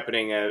things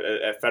happening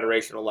at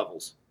federational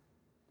levels.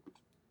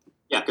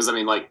 Yeah, because I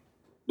mean, like,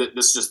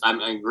 this just,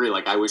 I agree,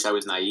 like, I wish I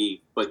was naive.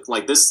 But,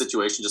 like, this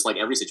situation, just like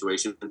every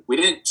situation, we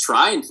didn't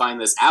try and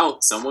find this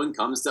out. Someone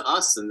comes to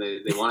us and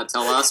they want to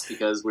tell us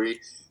because we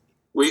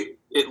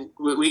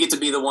get to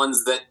be the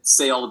ones that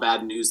say all the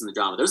bad news and the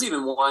drama. There's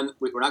even one,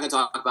 we're not going to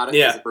talk about it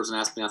because the person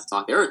asked me not to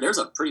talk. There's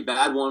a pretty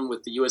bad one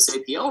with the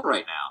USAPL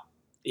right now.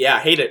 Yeah,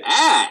 hate it.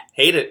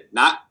 Hate it.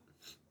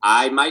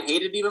 I might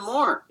hate it even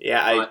more.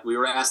 Yeah, but we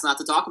were asked not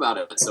to talk about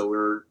it, so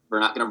we're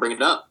not going to bring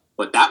it up.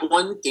 But that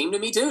one came to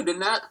me too,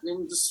 didn't that?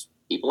 And just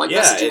people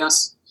messaging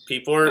us.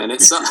 People are, and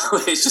it's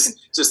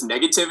just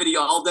negativity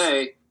all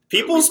day.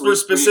 People were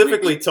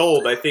specifically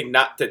told, I think,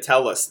 not to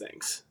tell us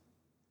things.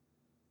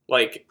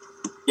 Like,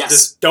 yes,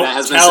 just don't that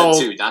has been said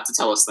too, not to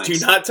tell us things.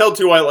 Do not tell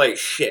 2 White Light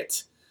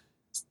shit.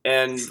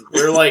 And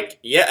we're like,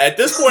 yeah. At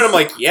this point, I'm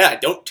like, yeah,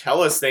 don't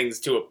tell us things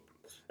to a.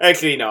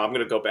 Actually, no, I'm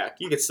gonna go back.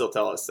 You can still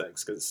tell us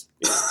things because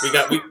we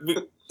got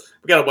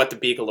to wet the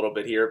beak a little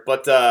bit here.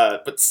 But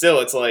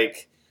still, it's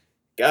like,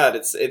 God,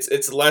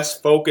 it's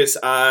less focus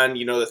on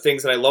the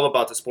things that I love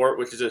about the sport,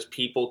 which is just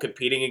people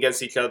competing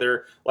against each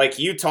other. Like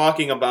you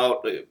talking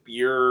about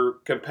your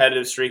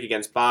competitive streak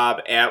against Bob,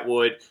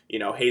 Atwood,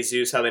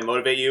 Jesus, how they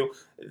motivate you.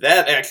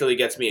 That actually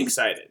gets me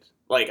excited.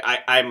 Like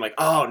I'm like,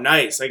 oh,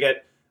 nice. I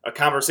get a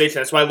conversation.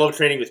 That's why I love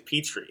training with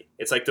Petrie.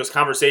 It's like those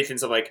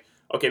conversations of like,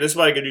 okay, this is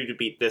what I can do to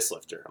beat this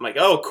lifter. I'm like,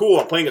 oh, cool.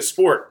 I'm playing a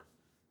sport.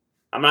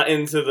 I'm not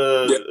into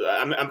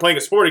I'm playing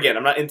a sport again.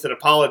 I'm not into the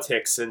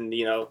politics and,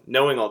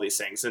 knowing all these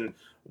things. And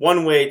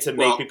one way to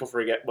make people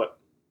forget what.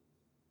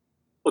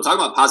 Well, talking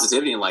about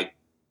positivity and like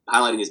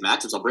highlighting these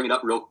matchups, I'll bring it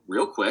up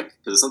real quick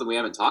because it's something we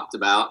haven't talked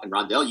about. And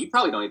Rondell, you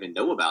probably don't even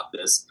know about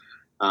this.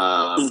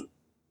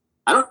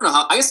 I don't know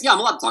how. I guess I'm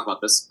allowed to talk about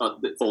this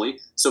fully.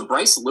 So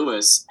Bryce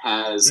Lewis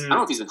has. I don't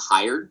know if he's been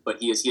hired, but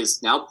he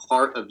is now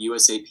part of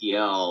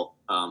USAPL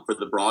for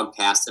the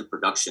broadcast and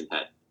production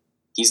head.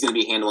 He's going to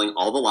be handling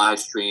all the live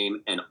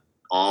stream and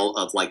all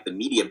of like the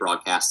media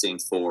broadcasting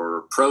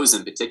for pros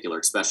in particular,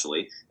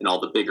 especially, and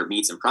all the bigger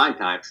meets in prime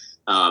time.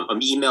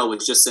 An email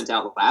was just sent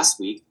out last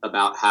week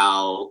about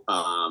how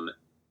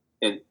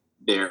and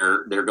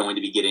they're going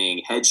to be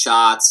getting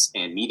headshots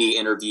and media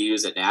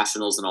interviews at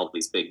nationals and all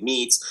these big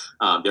meets.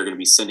 They're going to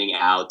be sending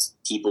out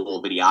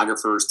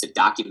videographers to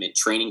document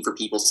training for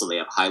people, so they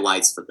have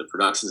highlights for the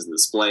productions and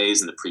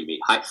displays and the pre-meet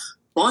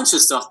bunch of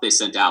stuff they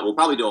sent out. We'll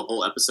probably do a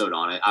whole episode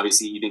on it.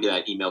 Obviously, you didn't get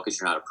that email because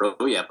you're not a pro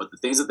yet, but the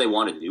things that they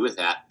want to do with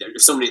that,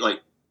 there's so many, like,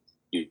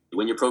 you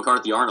win your pro card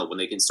at the Arnold, when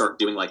they can start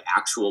doing like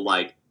actual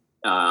like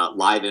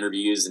live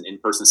interviews and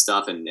in-person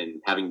stuff, and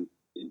having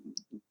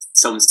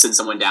someone send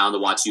someone down to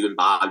watch you and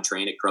Bob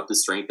train at Corrupted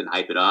Strength and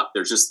hype it up.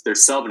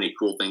 There's so many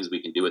cool things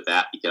we can do with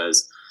that,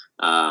 because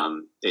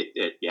that's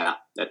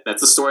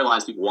the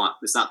storylines people want.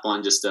 It's not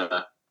fun just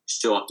to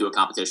show up to a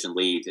competition,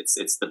 leave.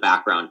 It's the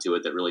background to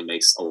it that really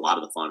makes a lot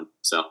of the fun.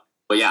 So,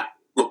 but yeah,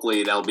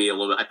 hopefully that'll be a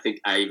little bit. I think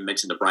I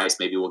mentioned to Bryce,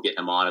 maybe we'll get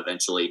him on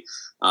eventually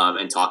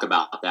and talk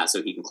about that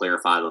so he can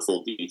clarify the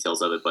full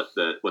details of it. But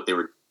what they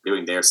were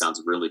doing there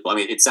sounds really cool. I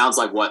mean, it sounds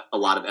like what a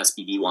lot of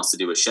SBD wants to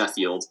do with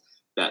Sheffield,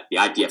 that the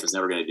IPF is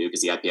never going to do,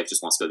 because the IPF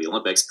just wants to go to the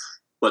Olympics.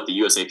 But the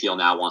USAPL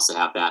now wants to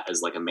have that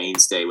as like a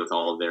mainstay with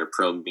all of their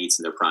pro meets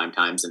and their prime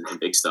times and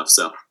big stuff.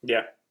 So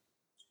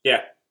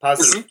yeah,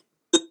 positive.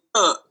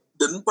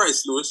 Didn't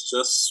Bryce Lewis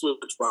just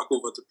switch back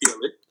over to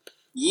PLA?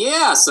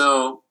 Yeah,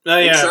 so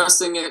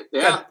interesting.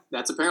 Yeah,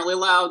 that's apparently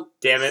allowed.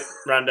 Damn it,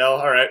 Rondell.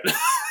 All right.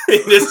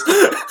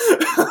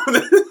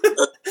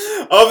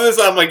 All of this,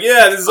 I'm like,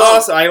 yeah, this is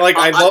awesome.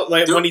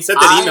 When he sent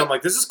that email, I'm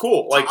like, this is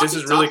cool. Like, this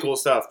is really cool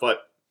stuff.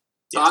 But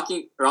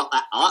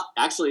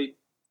actually,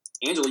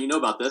 Angela, you know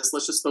about this.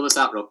 Let's just throw this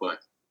out real quick,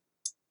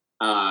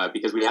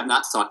 because we have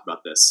not talked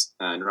about this.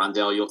 And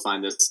Rondell, you'll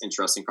find this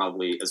interesting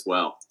probably as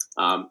well.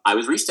 I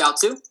was reached out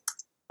to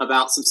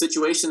about some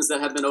situations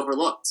that have been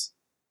overlooked,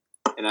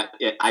 and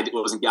I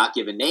wasn't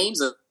given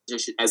names,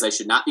 as I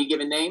should not be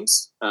given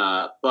names.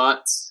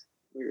 But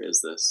where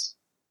is this?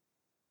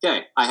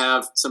 Okay, I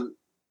have some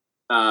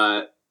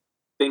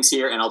things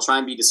here, and I'll try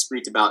and be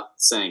discreet about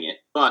saying it.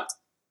 But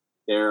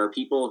there are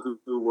people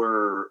who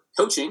were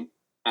coaching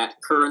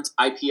at current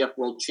IPF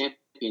World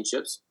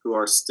Championships who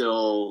are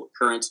still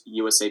current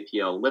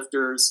USAPL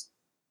lifters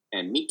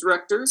and meet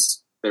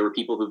directors. There were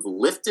people who've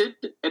lifted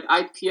at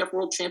IPF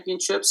World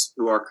Championships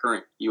who are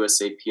current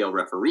USAPL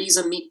referees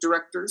and meet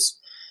directors.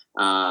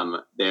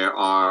 There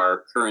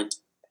are current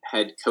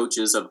head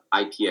coaches of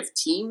IPF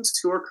teams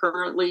who are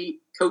currently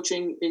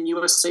coaching in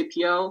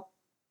USAPL.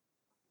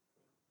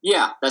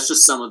 Yeah, that's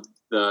just some of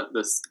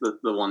the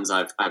ones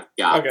I've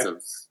got. Okay.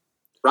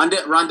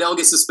 Rondell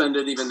gets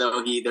suspended, even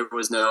though there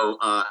was no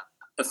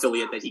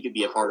affiliate that he could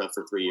be a part of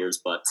for 3 years.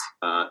 But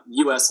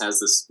US has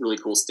this really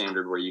cool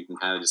standard where you can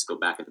kind of just go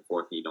back and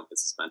forth and you don't get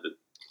suspended.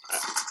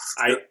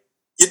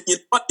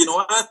 You know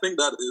what I think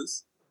that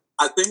is?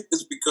 I think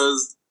it's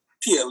because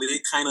PLA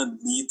kind of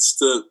needs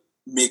to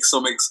make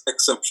some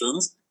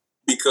exceptions,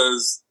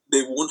 because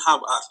they won't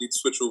have athletes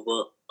switch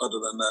over other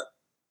than that.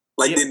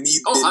 Like, they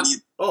need.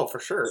 Oh, for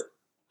sure.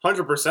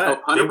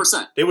 100%.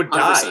 100%. They would 100%.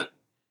 Die.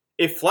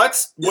 If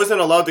Flex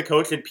wasn't allowed to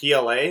coach in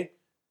PLA,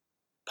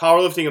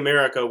 Powerlifting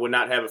America would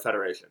not have a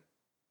federation.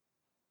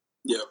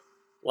 Yeah.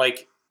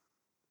 Like,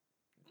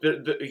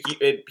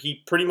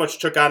 he pretty much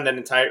took on that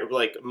entire,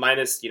 like,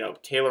 minus,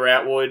 Taylor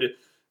Atwood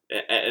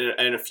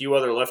and a few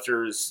other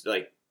lifters.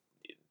 Like,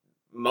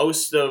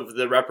 most of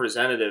the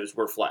representatives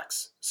were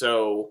Flex.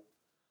 So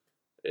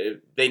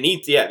they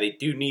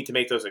do need to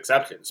make those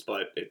exceptions.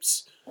 But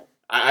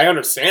I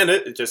understand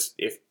it. It just,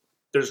 if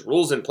there's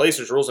rules in place,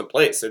 there's rules in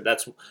place. And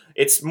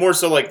it's more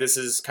so like this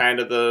is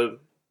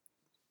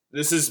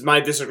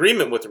my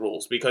disagreement with the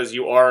rules, because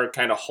you are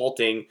kind of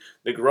halting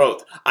the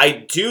growth.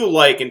 I do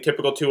like, in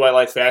typical 2 White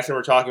Lights fashion,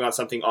 we're talking about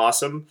something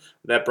awesome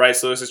that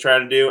Bryce Lewis is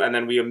trying to do, and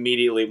then we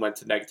immediately went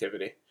to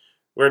negativity.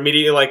 We're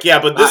immediately like, yeah,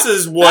 but this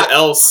is what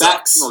else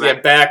sucks.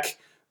 Back.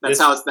 That's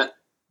how it's that.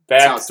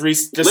 Back just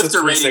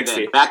lifter rating.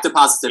 Then. Back to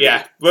positivity.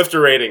 Yeah,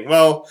 lifter rating.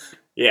 Well,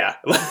 yeah.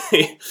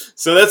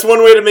 So that's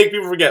one way to make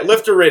people forget.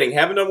 Lifter rating.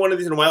 Haven't done one of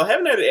these in a while.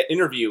 Haven't had an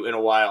interview in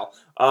a while.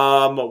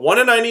 1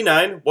 to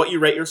 99. What you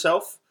rate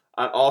yourself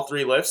on all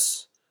 3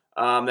 lifts.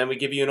 Then we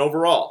give you an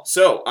overall.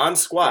 So on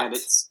squat.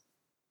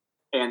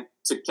 And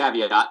to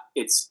caveat,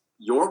 it's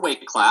your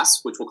weight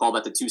class, which we'll call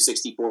that the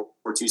 264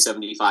 or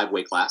 275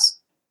 weight class.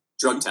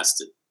 Drug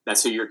tested.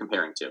 That's who you're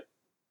comparing to.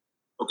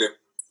 Okay.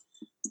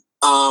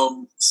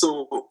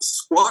 So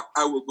squat,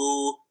 I will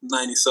go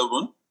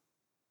 97.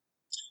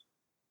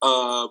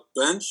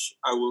 Bench,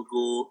 I will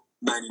go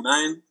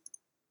 99.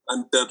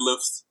 And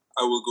deadlift,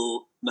 I will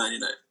go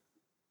 99.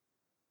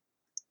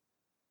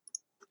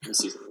 Let me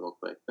see something real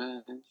quick.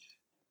 Bench.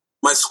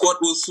 My squat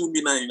will soon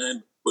be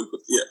 99, but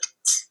yeah.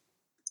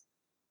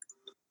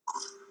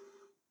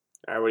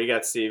 All right, what do you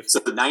got, Steve? So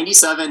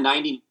 97,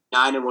 99,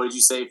 and what did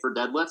you say for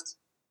deadlift?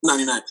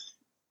 99.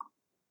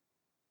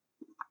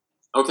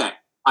 Okay.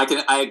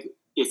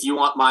 If you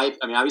want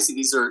obviously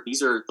these are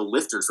the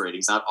lifters'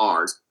 ratings, not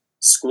ours.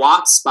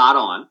 Squat, spot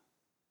on.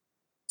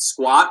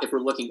 Squat, if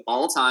we're looking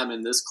all time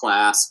in this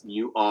class,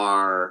 you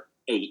are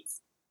 8th.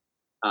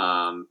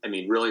 I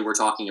mean, really, we're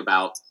talking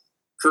about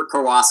Kurt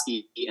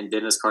Karwoski and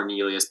Dennis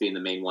Cornelius being the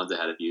main ones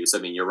ahead of you. So,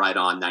 I mean, you're right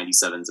on.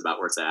 97 is about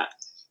where it's at.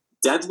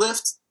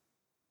 Deadlift,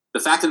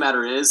 the fact of the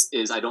matter is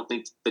I don't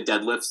think the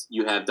deadlift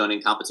you have done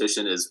in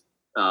competition is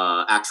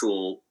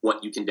actual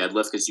what you can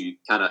deadlift, because you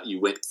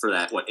went for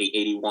that,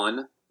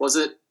 881 was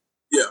it?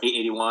 Yeah.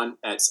 881.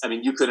 I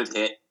mean, you could have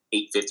hit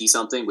 850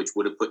 something, which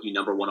would have put you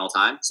number 1 all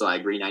time. So I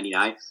agree,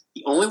 99.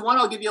 The only one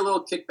I'll give you a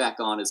little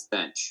kickback on is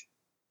bench.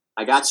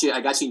 I got you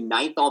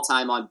 9th all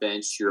time on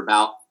bench. You're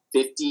about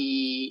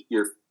 50.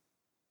 You're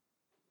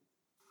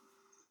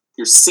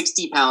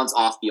 60 pounds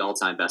off the all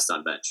time best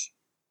on bench.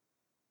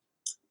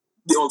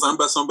 The all-time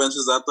best on bench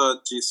is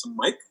that Jason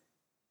Mike?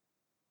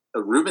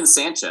 Ruben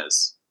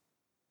Sanchez.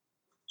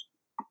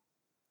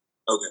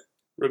 Okay.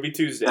 Ruby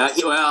Tuesday.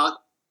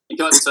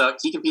 So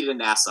he competed in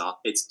Nassau.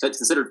 It's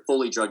considered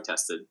fully drug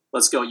tested.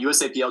 Let's go.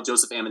 USAPL,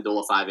 Joseph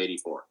Amendola,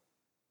 584.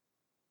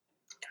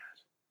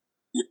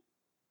 Yeah.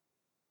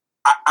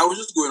 I was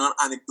just going on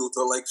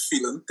anecdotal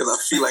feeling, because I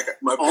feel like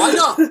my I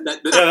know.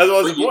 That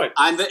was the point.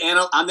 I'm the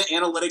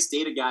analytics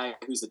data guy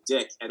who's a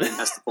dick and then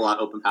has to pull out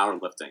open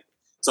powerlifting.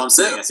 So I'm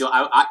saying, Yeah. so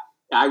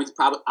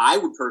I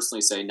would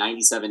personally say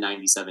 97,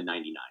 97,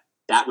 99.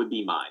 That would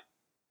be mine.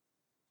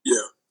 Yeah.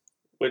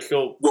 Which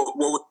go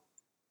What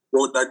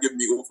would that give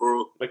me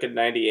overall? like a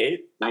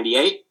 98?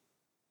 98?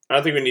 I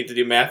don't think we need to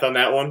do math on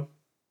that one.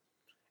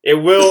 It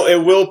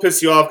will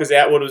piss you off because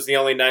Atwood was the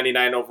only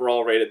 99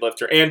 overall rated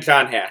lifter, and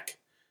John Hack.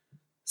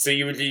 So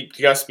you would be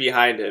just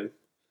behind him.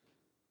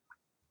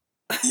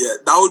 Yeah,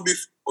 that would be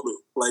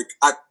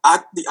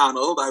at the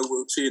Arnold, I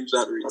will change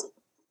that rating.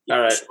 All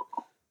right. Sure.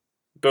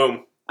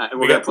 Boom.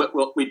 We're gonna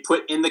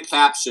put in the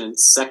caption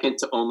second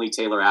to only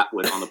Taylor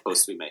Atwood on the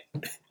post we make.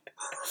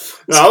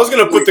 No, I was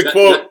gonna put the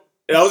quote.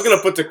 I was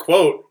gonna put the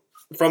quote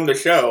from the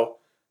show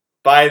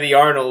by the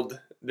Arnold.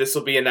 This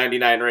will be a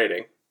 99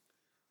 rating.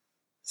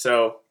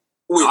 So.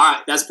 Wait, all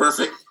right, that's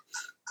perfect.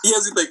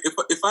 Here's the thing: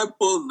 if I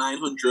pull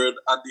 900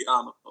 at the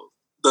Arnold,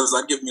 does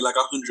that give me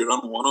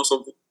 101 or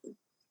something?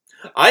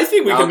 I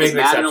think we can make an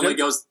exception. Only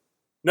goes.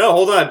 No,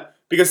 hold on,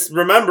 because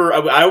remember,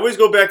 I always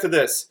go back to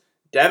this: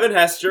 Devin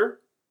Hester,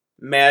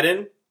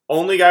 Madden,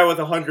 only guy with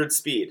 100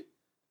 speed.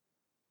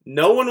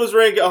 No one was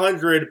ranked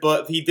 100,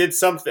 but he did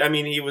something. I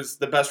mean, he was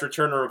the best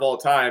returner of all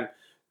time.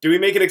 Do we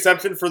make an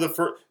exception for the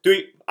first?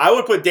 I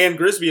would put Dan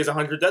Grisby as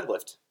 100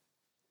 deadlift.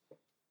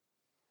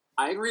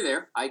 I agree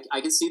there. I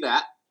can see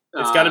that.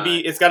 It's got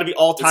to be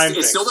all time.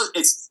 It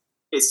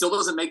still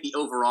doesn't make the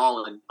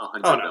overall in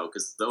 100 though,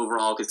 because the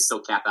overall could still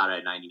cap out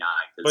at 99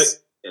 because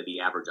the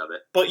average of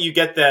it. But you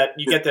get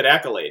that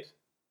accolade.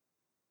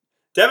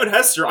 Devin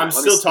Hester, I'm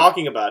still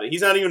talking about it.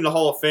 He's not even in the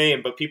Hall of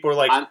Fame, but people are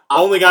like,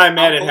 only guy in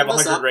Madden have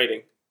 100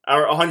 rating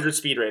or 100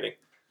 speed rating.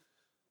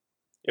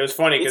 It was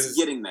funny because it's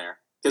getting there,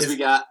 because we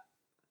got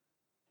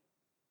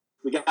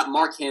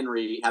Mark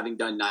Henry having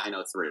done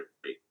 903.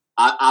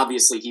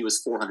 Obviously, he was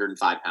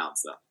 405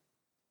 pounds though.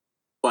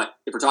 But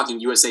if we're talking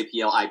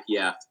USAPL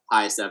IPF,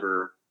 highest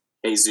ever,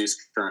 Jesus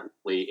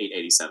currently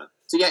 887.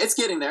 So yeah, it's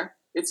getting there.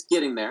 It's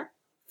getting there.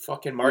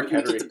 Fucking Mark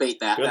Henry. We could debate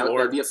that. Good That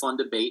Lord. would be a fun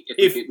debate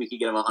if we could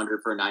get him 100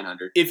 for a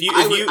 900. If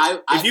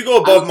you go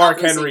above Mark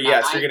Henry,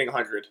 yes, you're getting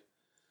 100.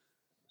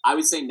 I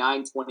would say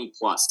 920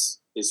 plus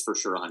is for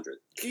sure 100.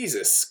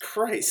 Jesus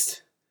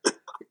Christ.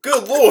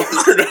 Good Lord.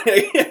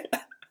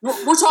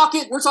 We're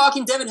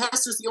talking Devin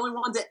Hester's the only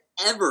one to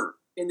ever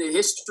in the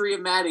history of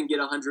Madden get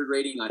 100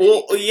 rating on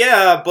anything. Well,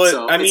 yeah, but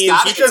so I mean,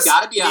 he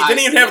didn't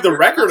even have the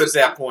record at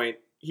that point.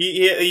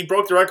 He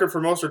broke the record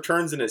for most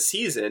returns in a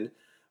season,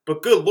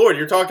 but good Lord,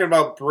 you're talking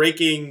about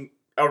breaking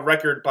a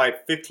record by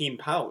 15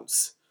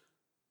 pounds.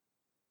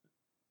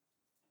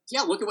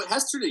 Yeah, look at what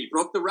Hester did. He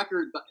broke the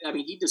record. I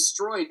mean, he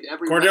destroyed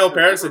every. Cordell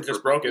Patterson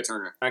just broke it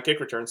on kick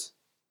returns.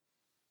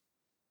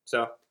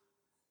 So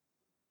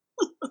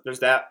there's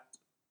that.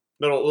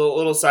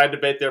 Little side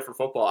debate there for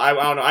football. I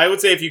don't know. I would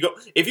say if you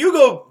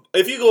go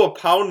a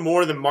pound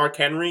more than Mark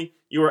Henry,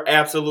 you are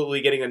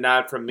absolutely getting a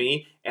nod from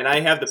me. And I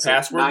have the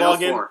password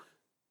login,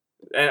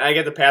 and I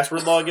get the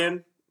password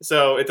login,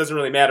 so it doesn't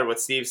really matter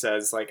what Steve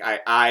says. Like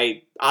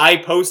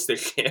I post the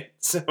shit,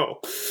 so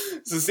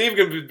Steve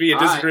can be a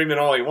disagreement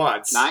all he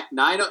wants.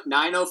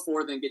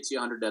 904 then gets you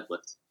 100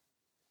 deadlift.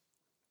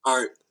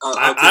 All right,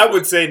 I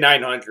would say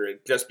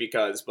 900 just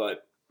because,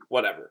 but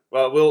whatever.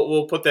 Well,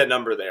 we'll put that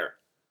number there.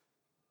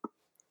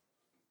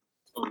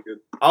 Oh, good.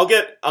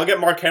 I'll get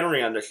Mark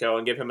Henry on the show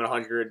and give him a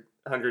 100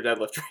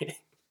 deadlift rating.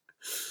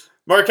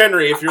 Mark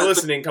Henry, if you're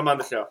listening, come on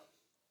the show.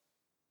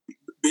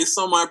 Based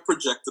on my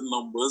projected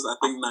numbers, I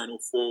think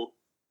 904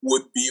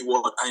 would be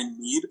what I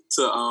need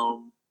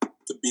to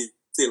beat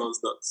Taylor's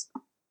Ducks.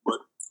 But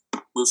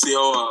we'll see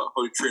how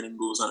the training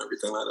goes and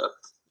everything like that.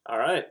 All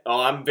right.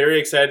 Oh, I'm very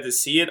excited to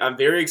see it. I'm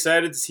very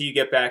excited to see you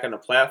get back on the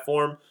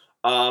platform.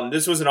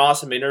 This was an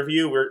awesome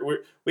interview.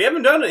 We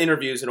haven't done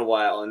interviews in a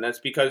while, and that's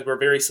because we're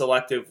very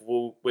selective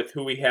with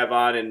who we have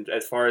on, and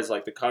as far as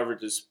like the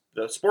coverage is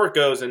the sport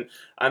goes, and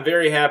I'm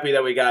very happy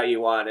that we got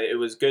you on. It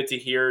was good to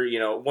hear,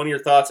 one, your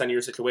thoughts on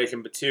your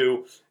situation, but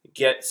two,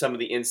 get some of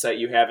the insight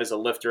you have as a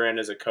lifter and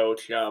as a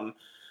coach.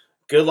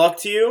 Good luck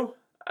to you.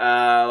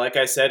 Like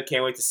I said,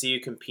 can't wait to see you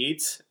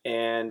compete.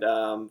 And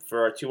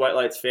for our Two White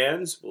Lights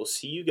fans, we'll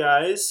see you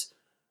guys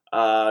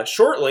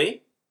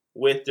shortly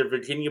with the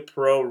Virginia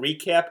Pro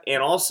recap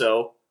and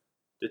also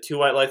the Two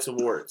White Lights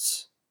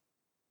Awards.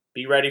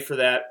 Be ready for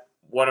that.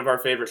 One of our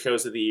favorite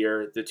shows of the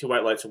year, the Two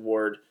White Lights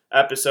Award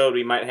episode.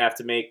 We might have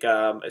to make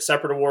a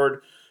separate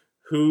award.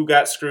 Who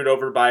got screwed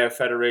over by a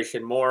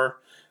federation more?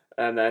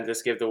 And then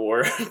just give the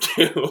award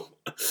to.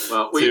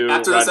 Well,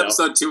 after this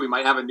episode too, we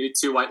might have a new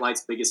Two White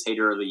Lights Biggest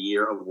Hater of the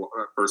Year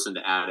person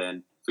to add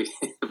in.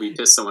 If we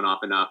piss someone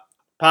off enough.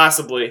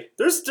 Possibly.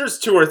 There's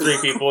 2 or 3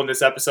 people in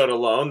this episode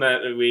alone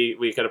that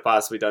we could have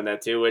possibly done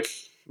that too.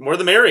 Which more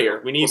the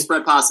merrier. We'll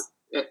spread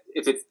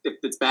If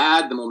it's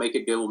bad, then we'll make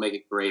it good. We'll make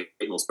it great.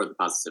 We'll spread the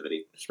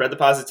positivity. Spread the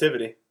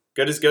positivity.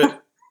 Good is good.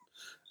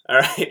 All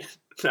right.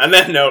 On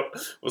that note,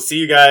 we'll see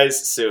you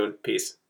guys soon. Peace.